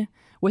running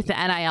with the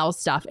NIL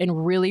stuff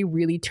and really,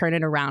 really turn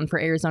it around for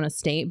Arizona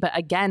State. But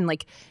again,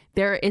 like,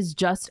 there is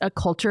just a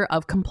culture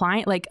of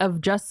compliant, like, of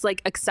just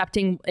like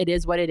accepting it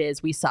is what it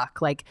is. We suck.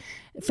 Like,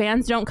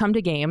 fans don't come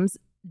to games.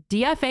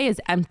 DFA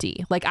is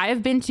empty. Like, I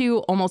have been to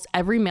almost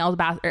every male's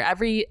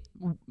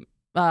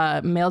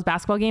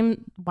basketball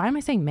game. Why am I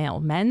saying male?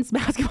 Men's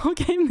basketball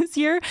game this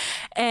year.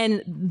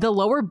 And the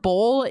lower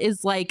bowl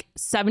is like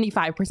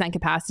 75%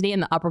 capacity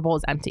and the upper bowl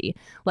is empty.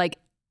 Like,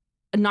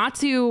 not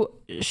to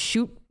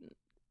shoot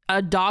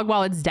a dog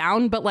while it's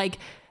down, but like,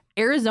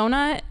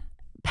 Arizona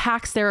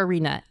packs their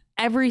arena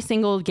every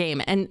single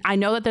game. And I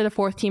know that they're the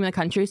fourth team in the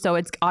country, so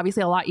it's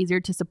obviously a lot easier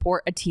to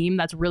support a team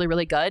that's really,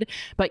 really good.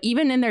 But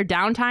even in their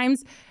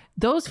downtimes,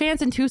 those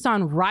fans in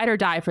Tucson ride or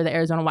die for the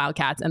Arizona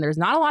Wildcats. And there's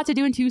not a lot to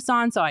do in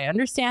Tucson, so I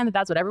understand that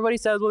that's what everybody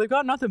says. Well, they've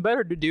got nothing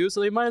better to do,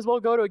 so they might as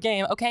well go to a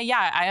game. Okay,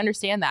 yeah, I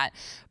understand that.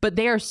 But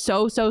they are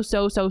so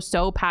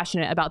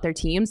passionate about their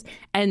teams.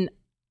 And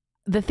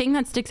the thing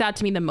that sticks out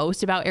to me the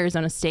most about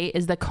Arizona State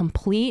is the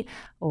complete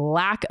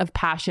lack of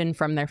passion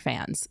from their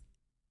fans.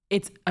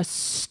 It's a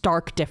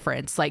stark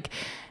difference. Like,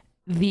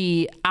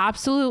 the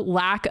absolute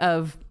lack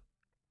of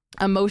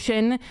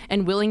emotion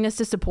and willingness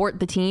to support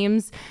the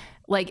teams.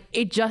 Like,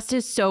 it just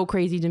is so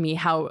crazy to me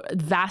how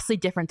vastly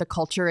different the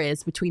culture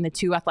is between the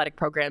two athletic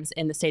programs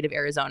in the state of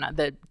Arizona,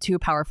 the two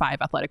Power 5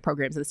 athletic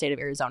programs in the state of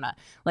Arizona.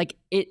 Like,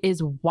 it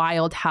is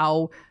wild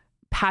how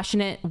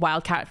passionate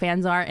Wildcat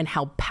fans are and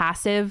how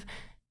passive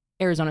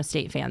Arizona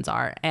State fans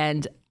are.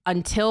 And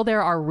until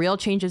there are real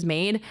changes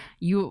made,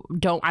 I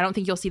don't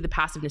think you'll see the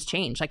passiveness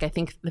change. Like, I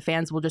think the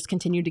fans will just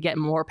continue to get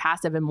more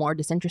passive and more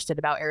disinterested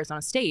about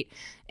Arizona State.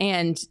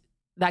 And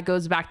that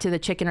goes back to the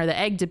chicken or the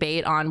egg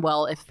debate on,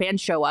 well, if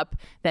fans show up,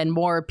 then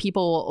more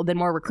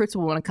recruits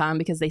will want to come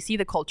because they see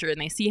the culture and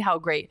they see how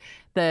great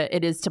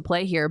it is to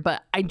play here.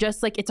 But I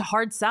just, like, it's a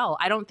hard sell.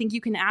 I don't think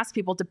you can ask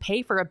people to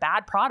pay for a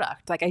bad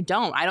product. Like, I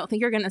don't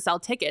think you're going to sell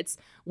tickets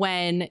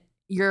when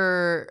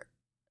your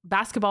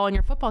basketball and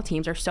your football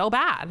teams are so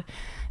bad.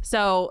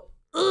 So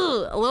a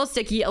little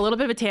sticky, a little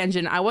bit of a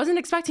tangent. I wasn't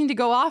expecting to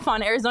go off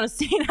on Arizona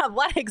State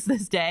athletics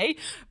this day,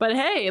 but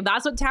hey,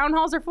 that's what town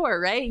halls are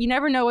for, right? You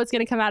never know what's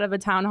going to come out of a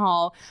town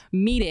hall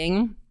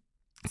meeting.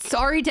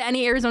 Sorry to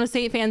any Arizona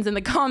State fans in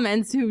the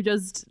comments who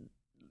just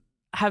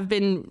have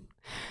been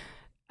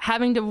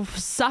having to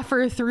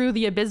suffer through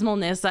the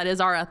abysmalness that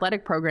is our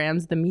athletic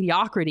programs, the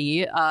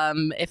mediocrity,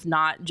 if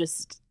not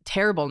just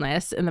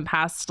terribleness in the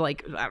past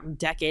like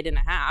decade and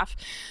a half.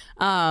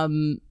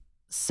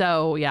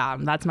 So yeah,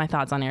 that's my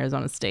thoughts on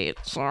Arizona State.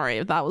 Sorry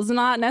if that was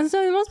not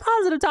necessarily the most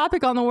positive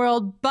topic on the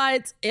world,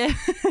 but you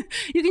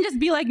can just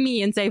be like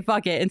me and say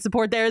fuck it and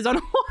support the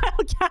Arizona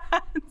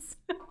Wildcats,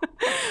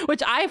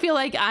 which I feel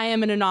like I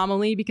am an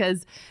anomaly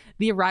because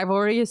the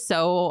rivalry is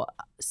so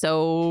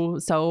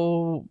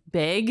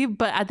big.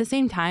 But at the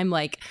same time,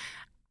 like,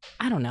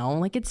 I don't know,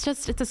 like, it's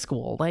a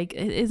school. Like,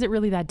 is it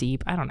really that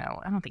deep? I don't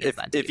know. I don't think it's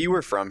that deep. If you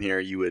were from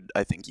here,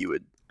 I think you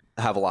would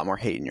have a lot more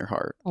hate in your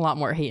heart. A lot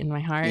more hate in my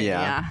heart.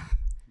 Yeah.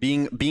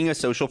 Being a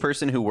social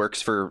person who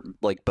works for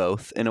like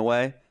both in a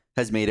way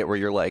has made it where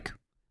you're like,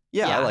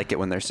 I like it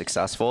when they're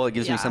successful. It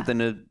gives me something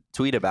to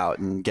tweet about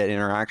and get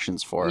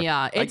interactions for.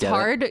 Yeah, it's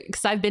hard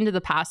because I've been to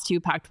the past two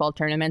Pac-12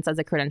 tournaments as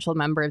a credentialed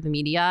member of the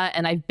media,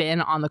 and I've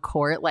been on the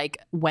court like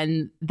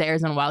when the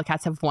Arizona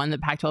Wildcats have won the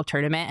Pac-12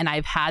 tournament, and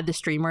I've had the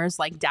streamers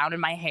like down in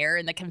my hair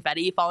and the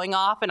confetti falling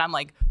off, and I'm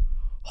like,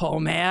 oh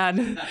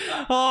man,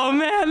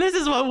 this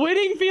is what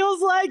winning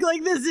feels like.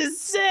 Like, this is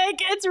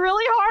sick. It's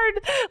really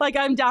hard. Like,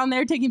 I'm down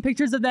there taking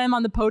pictures of them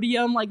on the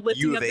podium, like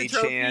lifting up the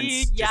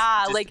trophy.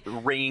 Just like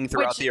ringing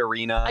throughout the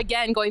arena.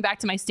 Again, going back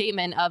to my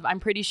statement of, I'm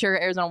pretty sure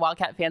Arizona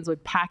Wildcat fans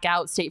would pack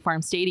out State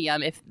Farm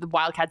Stadium if the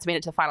Wildcats made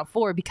it to the Final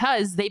Four,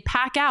 because they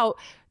pack out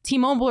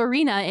T-Mobile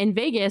Arena in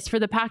Vegas for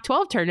the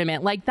Pac-12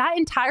 tournament. Like, that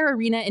entire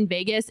arena in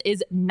Vegas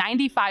is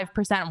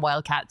 95%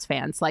 Wildcats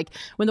fans. Like,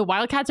 when the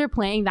Wildcats are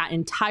playing, that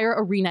entire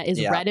arena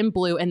is red and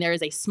blue, and there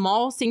is a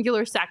small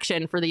singular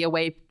section for the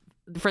away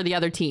for the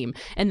other team,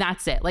 and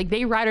that's it. Like,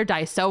 they ride or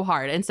die so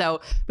hard. And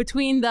so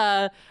between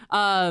the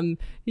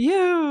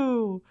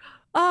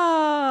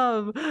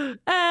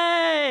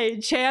hey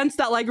chants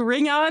that like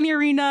ring out in the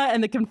arena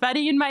and the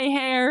confetti in my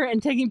hair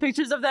and taking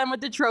pictures of them with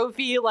the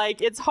trophy,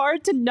 like, it's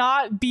hard to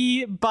not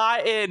be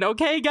bought in.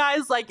 Okay,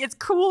 guys, like, it's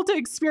cool to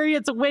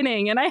experience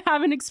winning, and I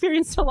haven't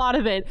experienced a lot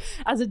of it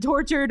as a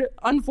tortured,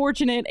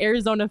 unfortunate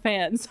Arizona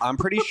fan. I'm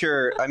pretty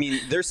sure, I mean,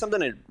 there's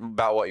something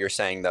about what you're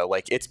saying though.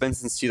 Like, it's been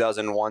since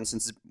 2001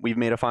 since we've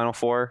made a Final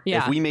Four.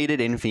 If we made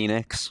it in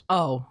Phoenix,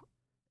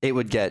 it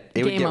would get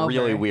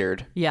really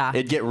weird. Yeah.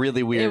 It'd get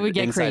really weird. It would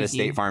get inside crazy. A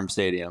State Farm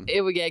Stadium.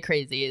 It would get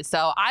crazy.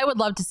 So I would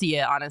love to see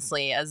it,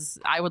 honestly, as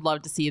I would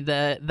love to see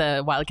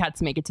the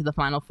Wildcats make it to the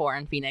Final Four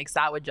in Phoenix.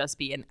 That would just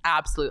be an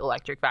absolute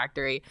electric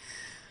factory.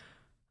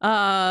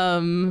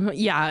 Everyone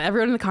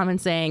in the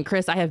comments saying,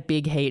 Chris, I have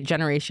big hate,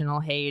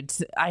 generational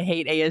hate. I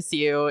hate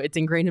ASU. It's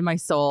ingrained in my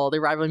soul.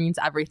 The rivalry means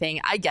everything.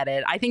 I get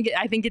it. I think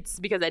it's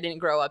because I didn't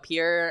grow up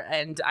here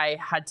and I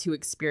had to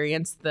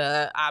experience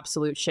the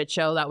absolute shit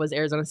show that was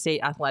Arizona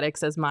State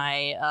athletics as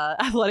my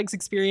athletics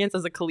experience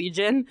as a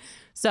collegian.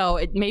 So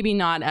it maybe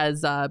not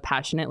as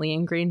passionately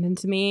ingrained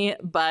into me,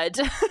 but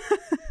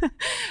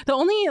the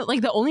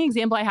only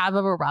example I have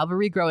of a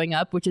rivalry growing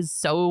up, which is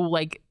so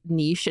like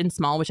niche and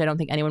small, which I don't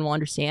think anyone will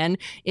understand,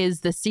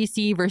 is the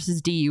CC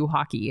versus DU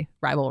hockey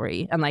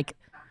rivalry. And like,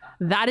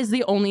 that is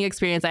the only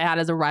experience I had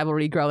as a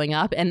rivalry growing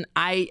up. And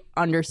I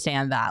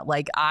understand that.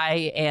 Like,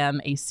 I am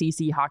a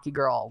CC hockey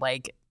girl.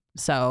 Like,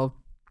 so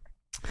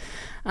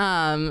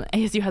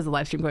ASU has a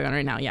live stream going on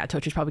right now. Yeah,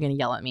 Tocher's probably going to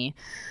yell at me.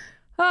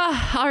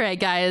 All right,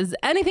 guys.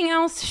 Anything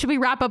else? Should we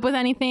wrap up with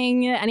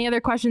anything? Any other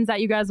questions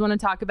that you guys want to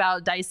talk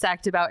about,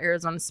 dissect about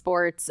Arizona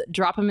sports?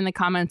 Drop them in the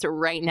comments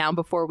right now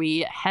before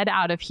we head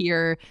out of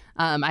here.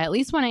 I at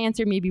least want to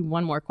answer maybe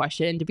one more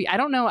question. I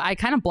don't know. I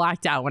kind of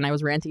blacked out when I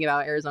was ranting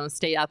about Arizona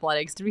State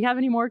athletics. Did we have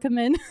any more come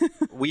in?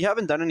 We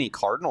haven't done any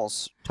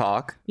Cardinals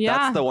talk. Yeah.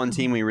 That's the one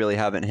team we really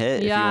haven't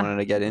hit, if you wanted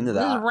to get into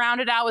that. Let's round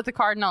it out with the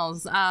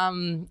Cardinals.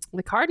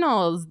 The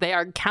Cardinals, they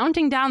are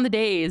counting down the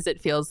days, it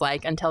feels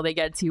like, until they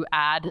get to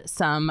add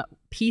some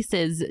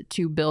pieces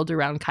to build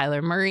around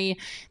Kyler Murray.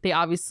 They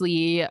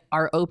obviously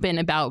are open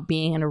about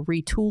being in a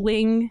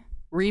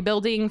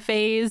rebuilding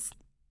phase.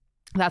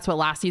 That's what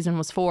last season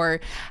was for.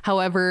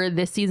 However,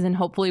 this season,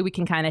 hopefully we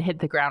can kind of hit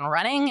the ground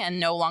running and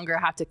no longer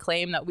have to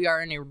claim that we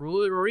are in a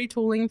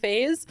retooling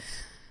phase.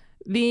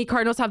 The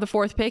Cardinals have the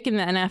 4th pick in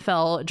the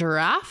NFL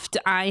draft.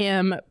 I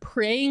am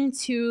praying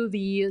to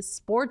the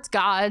sports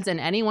gods and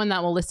anyone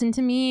that will listen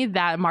to me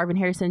that Marvin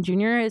Harrison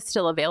Jr. is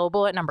still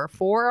available at number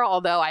 4,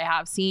 although I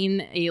have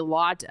seen a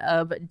lot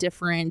of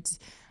different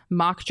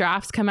mock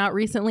drafts come out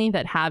recently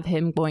that have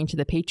him going to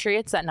the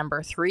Patriots at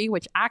number 3,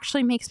 which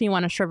actually makes me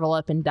want to shrivel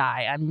up and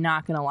die. I'm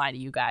not going to lie to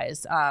you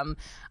guys.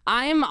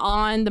 I'm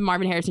on the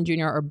Marvin Harrison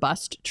Jr. or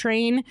bust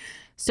train.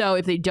 So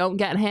if they don't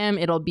get him,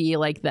 it'll be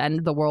like the end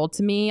of the world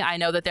to me. I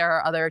know that there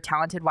are other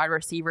talented wide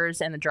receivers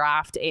in the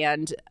draft,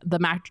 and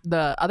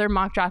the other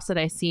mock drafts that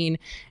I've seen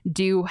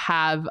do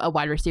have a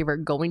wide receiver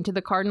going to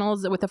the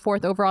Cardinals with the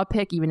 4th overall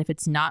pick, even if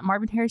it's not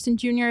Marvin Harrison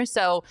Jr.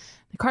 So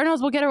the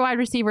Cardinals will get a wide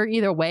receiver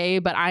either way,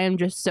 but I am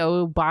just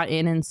so bought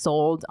in and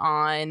sold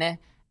on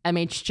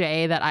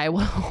MHJ that I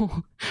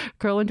will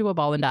curl into a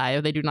ball and die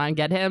if they do not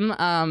get him.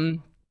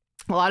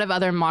 A lot of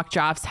other mock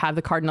drafts have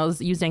the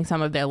Cardinals using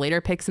some of their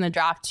later picks in the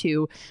draft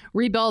to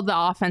rebuild the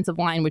offensive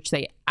line, which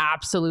they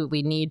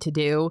absolutely need to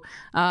do.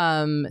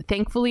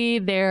 Thankfully,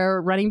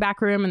 their running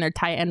back room and their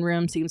tight end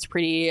room seems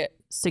pretty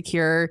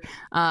secure.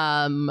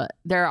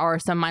 There are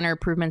some minor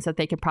improvements that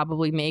they could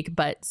probably make,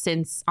 but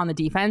since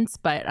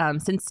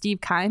Steve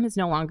Keim is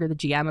no longer the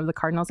GM of the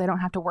Cardinals, I don't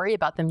have to worry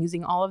about them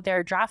using all of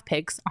their draft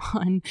picks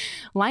on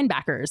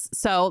linebackers.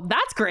 So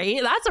that's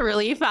great. That's a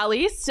relief, at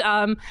least.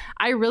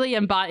 I really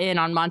am bought in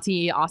on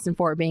Monty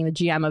Austin-Fort being the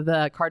GM of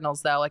the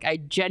Cardinals, though. Like, I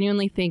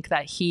genuinely think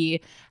that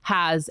he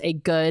has a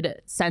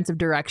good sense of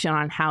direction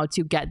on how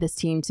to get this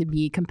team to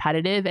be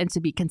competitive and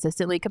to be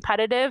consistently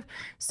competitive.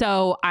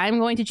 So I'm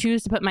going to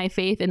choose to put my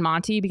faith in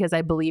Monty because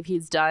I believe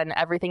he's done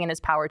everything in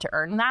his power to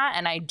earn that.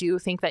 And I do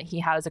think that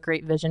he has a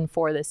great vision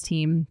for this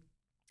team.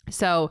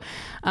 So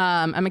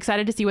I'm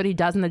excited to see what he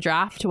does in the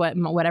draft,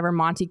 whatever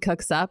Monty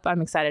cooks up.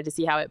 I'm excited to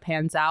see how it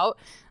pans out.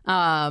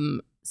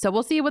 So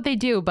we'll see what they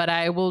do, but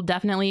I will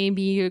definitely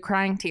be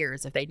crying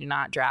tears if they do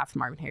not draft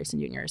Marvin Harrison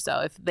Jr. So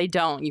if they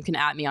don't, you can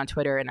at me on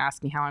Twitter and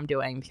ask me how I'm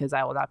doing, because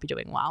I will not be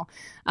doing well.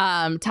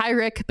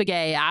 Tyrick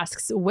Begay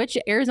asks, which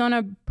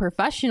Arizona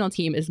professional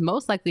team is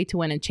most likely to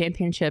win a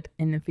championship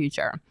in the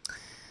future?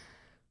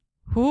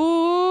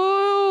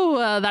 Ooh,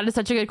 that is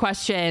such a good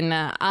question.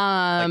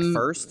 Like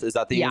first? Is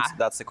that the answer?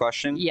 That's the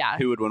question? Yeah.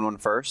 Who would win one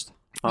first?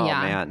 Oh,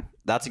 man.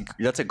 That's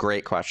a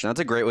great question. That's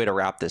a great way to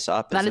wrap this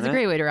up, That is a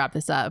great way to wrap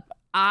this up.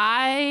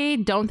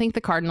 I don't think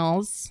the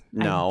Cardinals.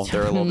 No,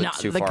 they're a little bit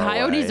too far away. The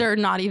Coyotes are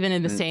not even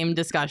in the Mm. same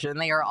discussion.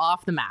 They are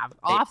off the map.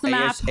 Off the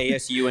map.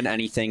 ASU and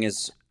anything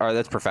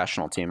that's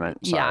professional team.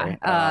 Sorry.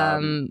 Yeah.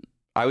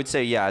 I would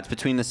say, it's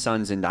between the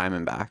Suns and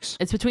Diamondbacks.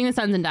 It's between the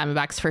Suns and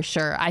Diamondbacks for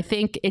sure. I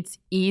think it's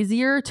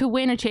easier to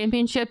win a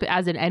championship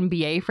as an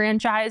NBA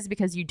franchise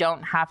because you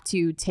don't have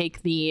to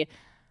take the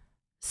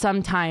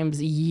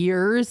sometimes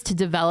years to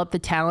develop the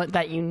talent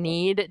that you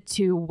need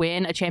to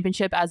win a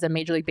championship as a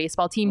Major League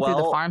Baseball team through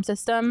the farm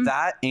system.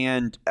 That,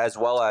 and as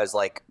well as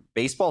like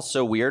baseball's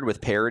so weird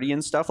with parity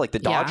and stuff. Like the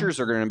Dodgers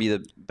are going to be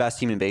the best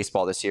team in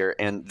baseball this year,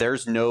 and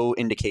there's no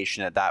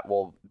indication that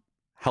will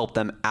help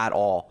them at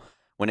all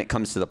when it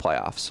comes to the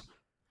playoffs.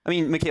 I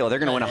mean, Michaela, they're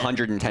going to win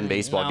 110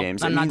 baseball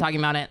games. I'm not talking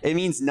about it. It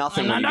means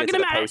nothing when you get to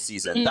the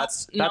postseason.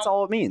 That's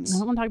all it means.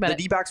 I don't talk about the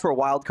D-backs were a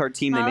wild card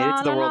team. They made it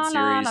to the World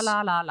Series.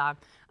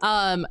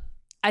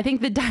 I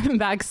think the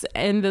Diamondbacks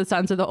and the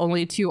Suns are the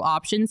only two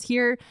options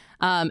here.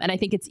 And I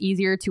think it's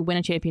easier to win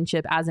a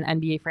championship as an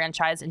NBA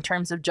franchise in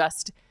terms of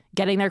just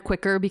getting there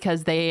quicker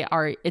because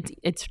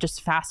it's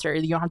just faster.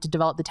 You don't have to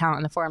develop the talent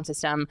in the farm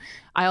system.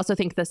 I also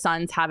think the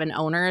Suns have an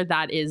owner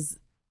that is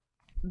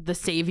the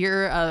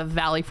savior of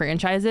Valley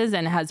franchises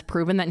and has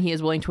proven that he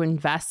is willing to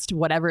invest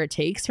whatever it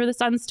takes for the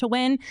Suns to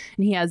win.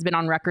 And he has been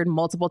on record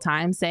multiple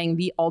times saying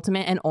the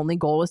ultimate and only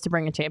goal is to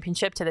bring a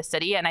championship to the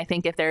city. And I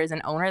think if there is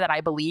an owner that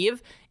I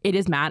believe, it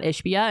is Matt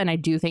Ishbia. And I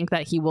do think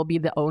that he will be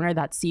the owner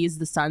that sees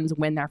the Suns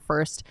win their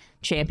first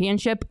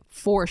championship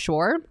for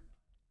sure.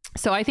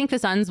 So I think the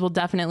Suns will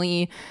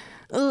definitely...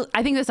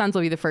 I think the Suns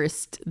will be the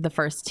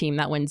first team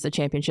that wins the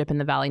championship in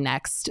the Valley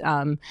next.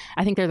 I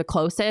think they're the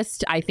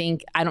closest. I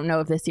don't know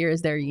if this year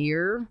is their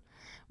year,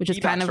 which is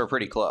kind of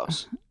pretty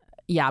close.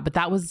 Yeah, but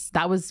that was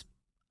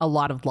a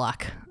lot of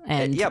luck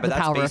and but the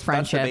power of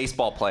friendship. That's the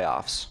baseball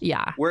playoffs.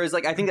 Yeah. Whereas,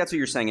 like, I think that's what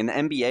you're saying in the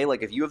NBA.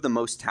 Like, if you have the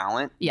most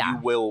talent, you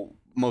will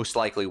most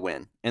likely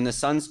win. And the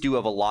Suns do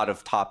have a lot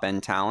of top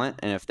end talent,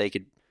 and if they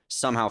could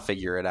somehow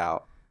figure it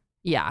out.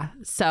 Yeah.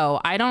 So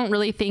I don't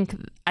really think.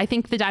 I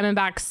think the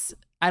Diamondbacks.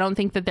 I don't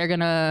think that they're going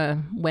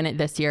to win it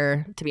this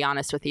year, to be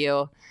honest with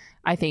you.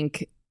 I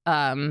think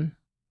they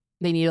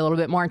need a little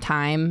bit more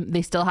time.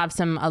 They still have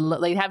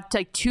they have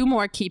like two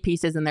more key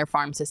pieces in their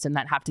farm system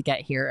that have to get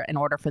here in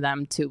order for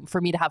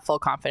me to have full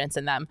confidence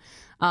in them.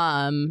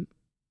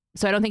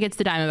 So I don't think it's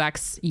the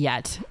Diamondbacks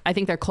yet. I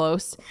think they're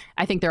close.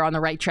 I think they're on the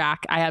right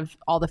track. I have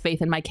all the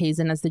faith in Mike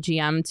Hazen as the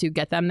GM to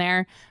get them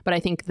there. But I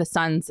think the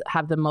Suns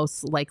have the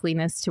most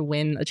likeliness to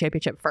win a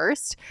championship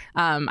first.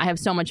 I have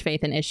so much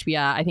faith in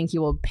Ishbia. I think he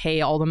will pay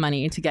all the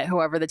money to get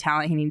whoever the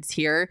talent he needs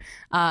here.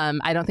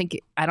 I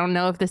don't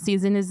know if this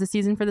season is the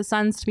season for the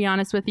Suns, to be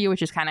honest with you,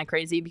 which is kind of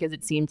crazy because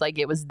it seems like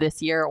it was this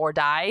year or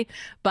die.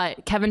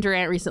 But Kevin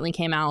Durant recently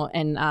came out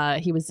and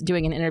he was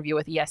doing an interview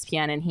with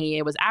ESPN and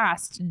he was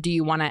asked, do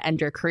you want to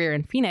end your career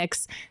in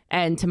Phoenix?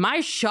 And to my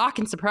shock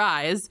and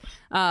surprise,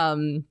 he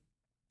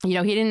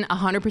didn't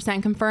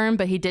 100% confirm,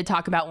 but he did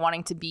talk about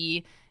wanting to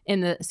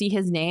see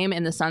his name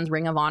in the Suns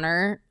Ring of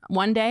Honor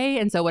one day.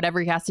 And so whatever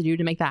he has to do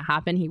to make that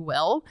happen, he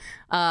will.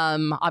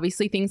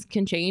 Obviously things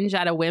can change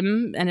at a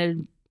whim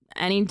and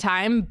any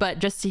time, but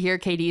just to hear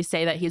KD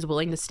say that he's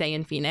willing to stay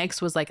in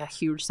Phoenix was like a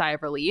huge sigh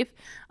of relief.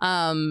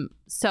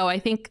 So I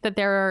think that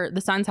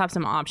the Suns have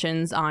some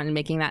options on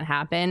making that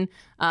happen.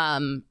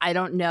 I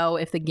don't know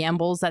if the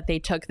gambles that they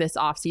took this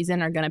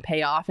offseason are going to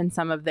pay off in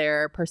some of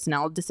their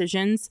personnel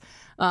decisions.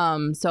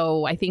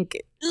 So I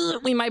think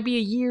we might be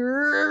a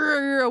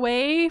year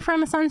away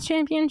from a Suns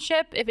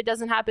championship if it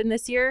doesn't happen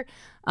this year.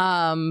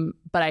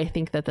 But I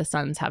think that the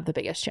Suns have the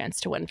biggest chance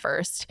to win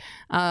first.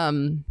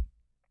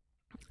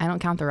 I don't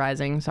count the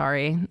Rising.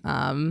 Sorry.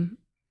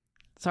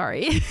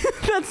 Sorry.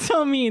 That's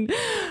so mean.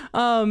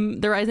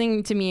 The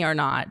Rising to me are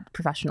not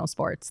professional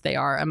sports. They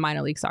are a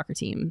minor league soccer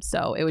team.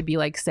 So it would be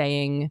like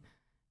saying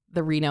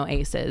the Reno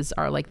Aces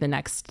are like the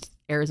next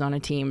Arizona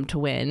team to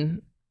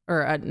win.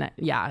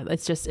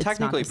 It's technically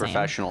not the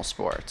professional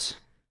sports.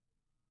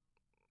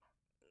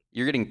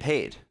 You're getting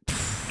paid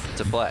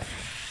to play.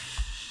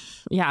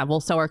 Yeah, well,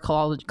 so are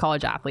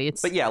college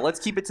athletes. But yeah, let's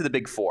keep it to the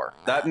big four.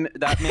 That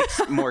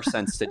makes more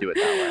sense to do it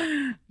that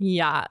way.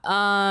 Yeah.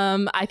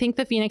 I think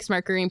the Phoenix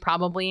Mercury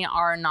probably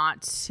are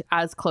not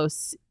as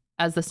close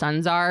as the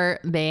Suns are.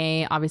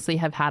 They obviously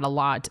have had a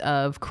lot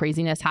of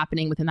craziness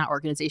happening within that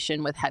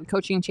organization with head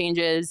coaching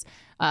changes,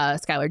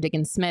 Skylar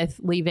Diggins-Smith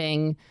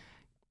leaving.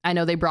 I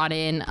know they brought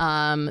in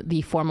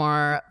the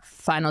former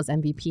finals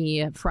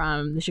MVP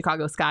from the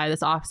Chicago Sky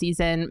this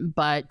offseason,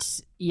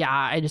 but yeah,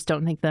 I just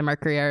don't think the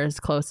Mercury are as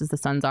close as the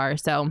Suns are.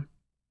 So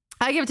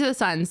I give it to the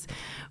Suns.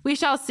 We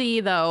shall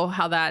see, though,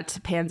 how that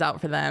pans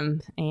out for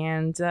them.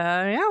 And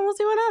we'll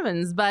see what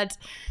happens. But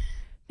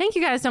thank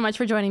you guys so much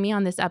for joining me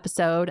on this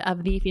episode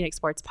of the Phoenix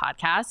Sports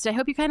Podcast. I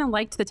hope you kind of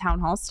liked the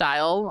town hall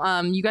style.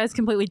 You guys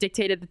completely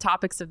dictated the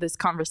topics of this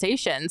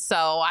conversation, so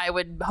I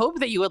would hope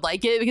that you would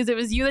like it because it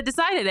was you that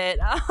decided it.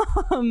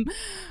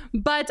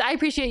 But I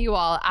appreciate you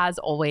all, as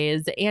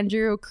always.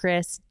 Andrew,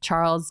 Chris,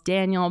 Charles,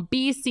 Daniel,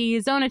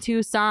 BC, Zona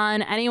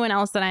Tucson, anyone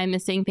else that I'm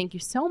missing, thank you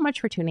so much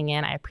for tuning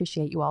in. I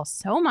appreciate you all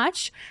so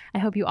much. I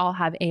hope you all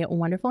have a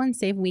wonderful and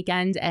safe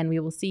weekend, and we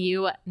will see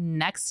you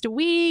next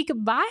week.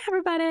 Bye,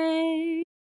 everybody.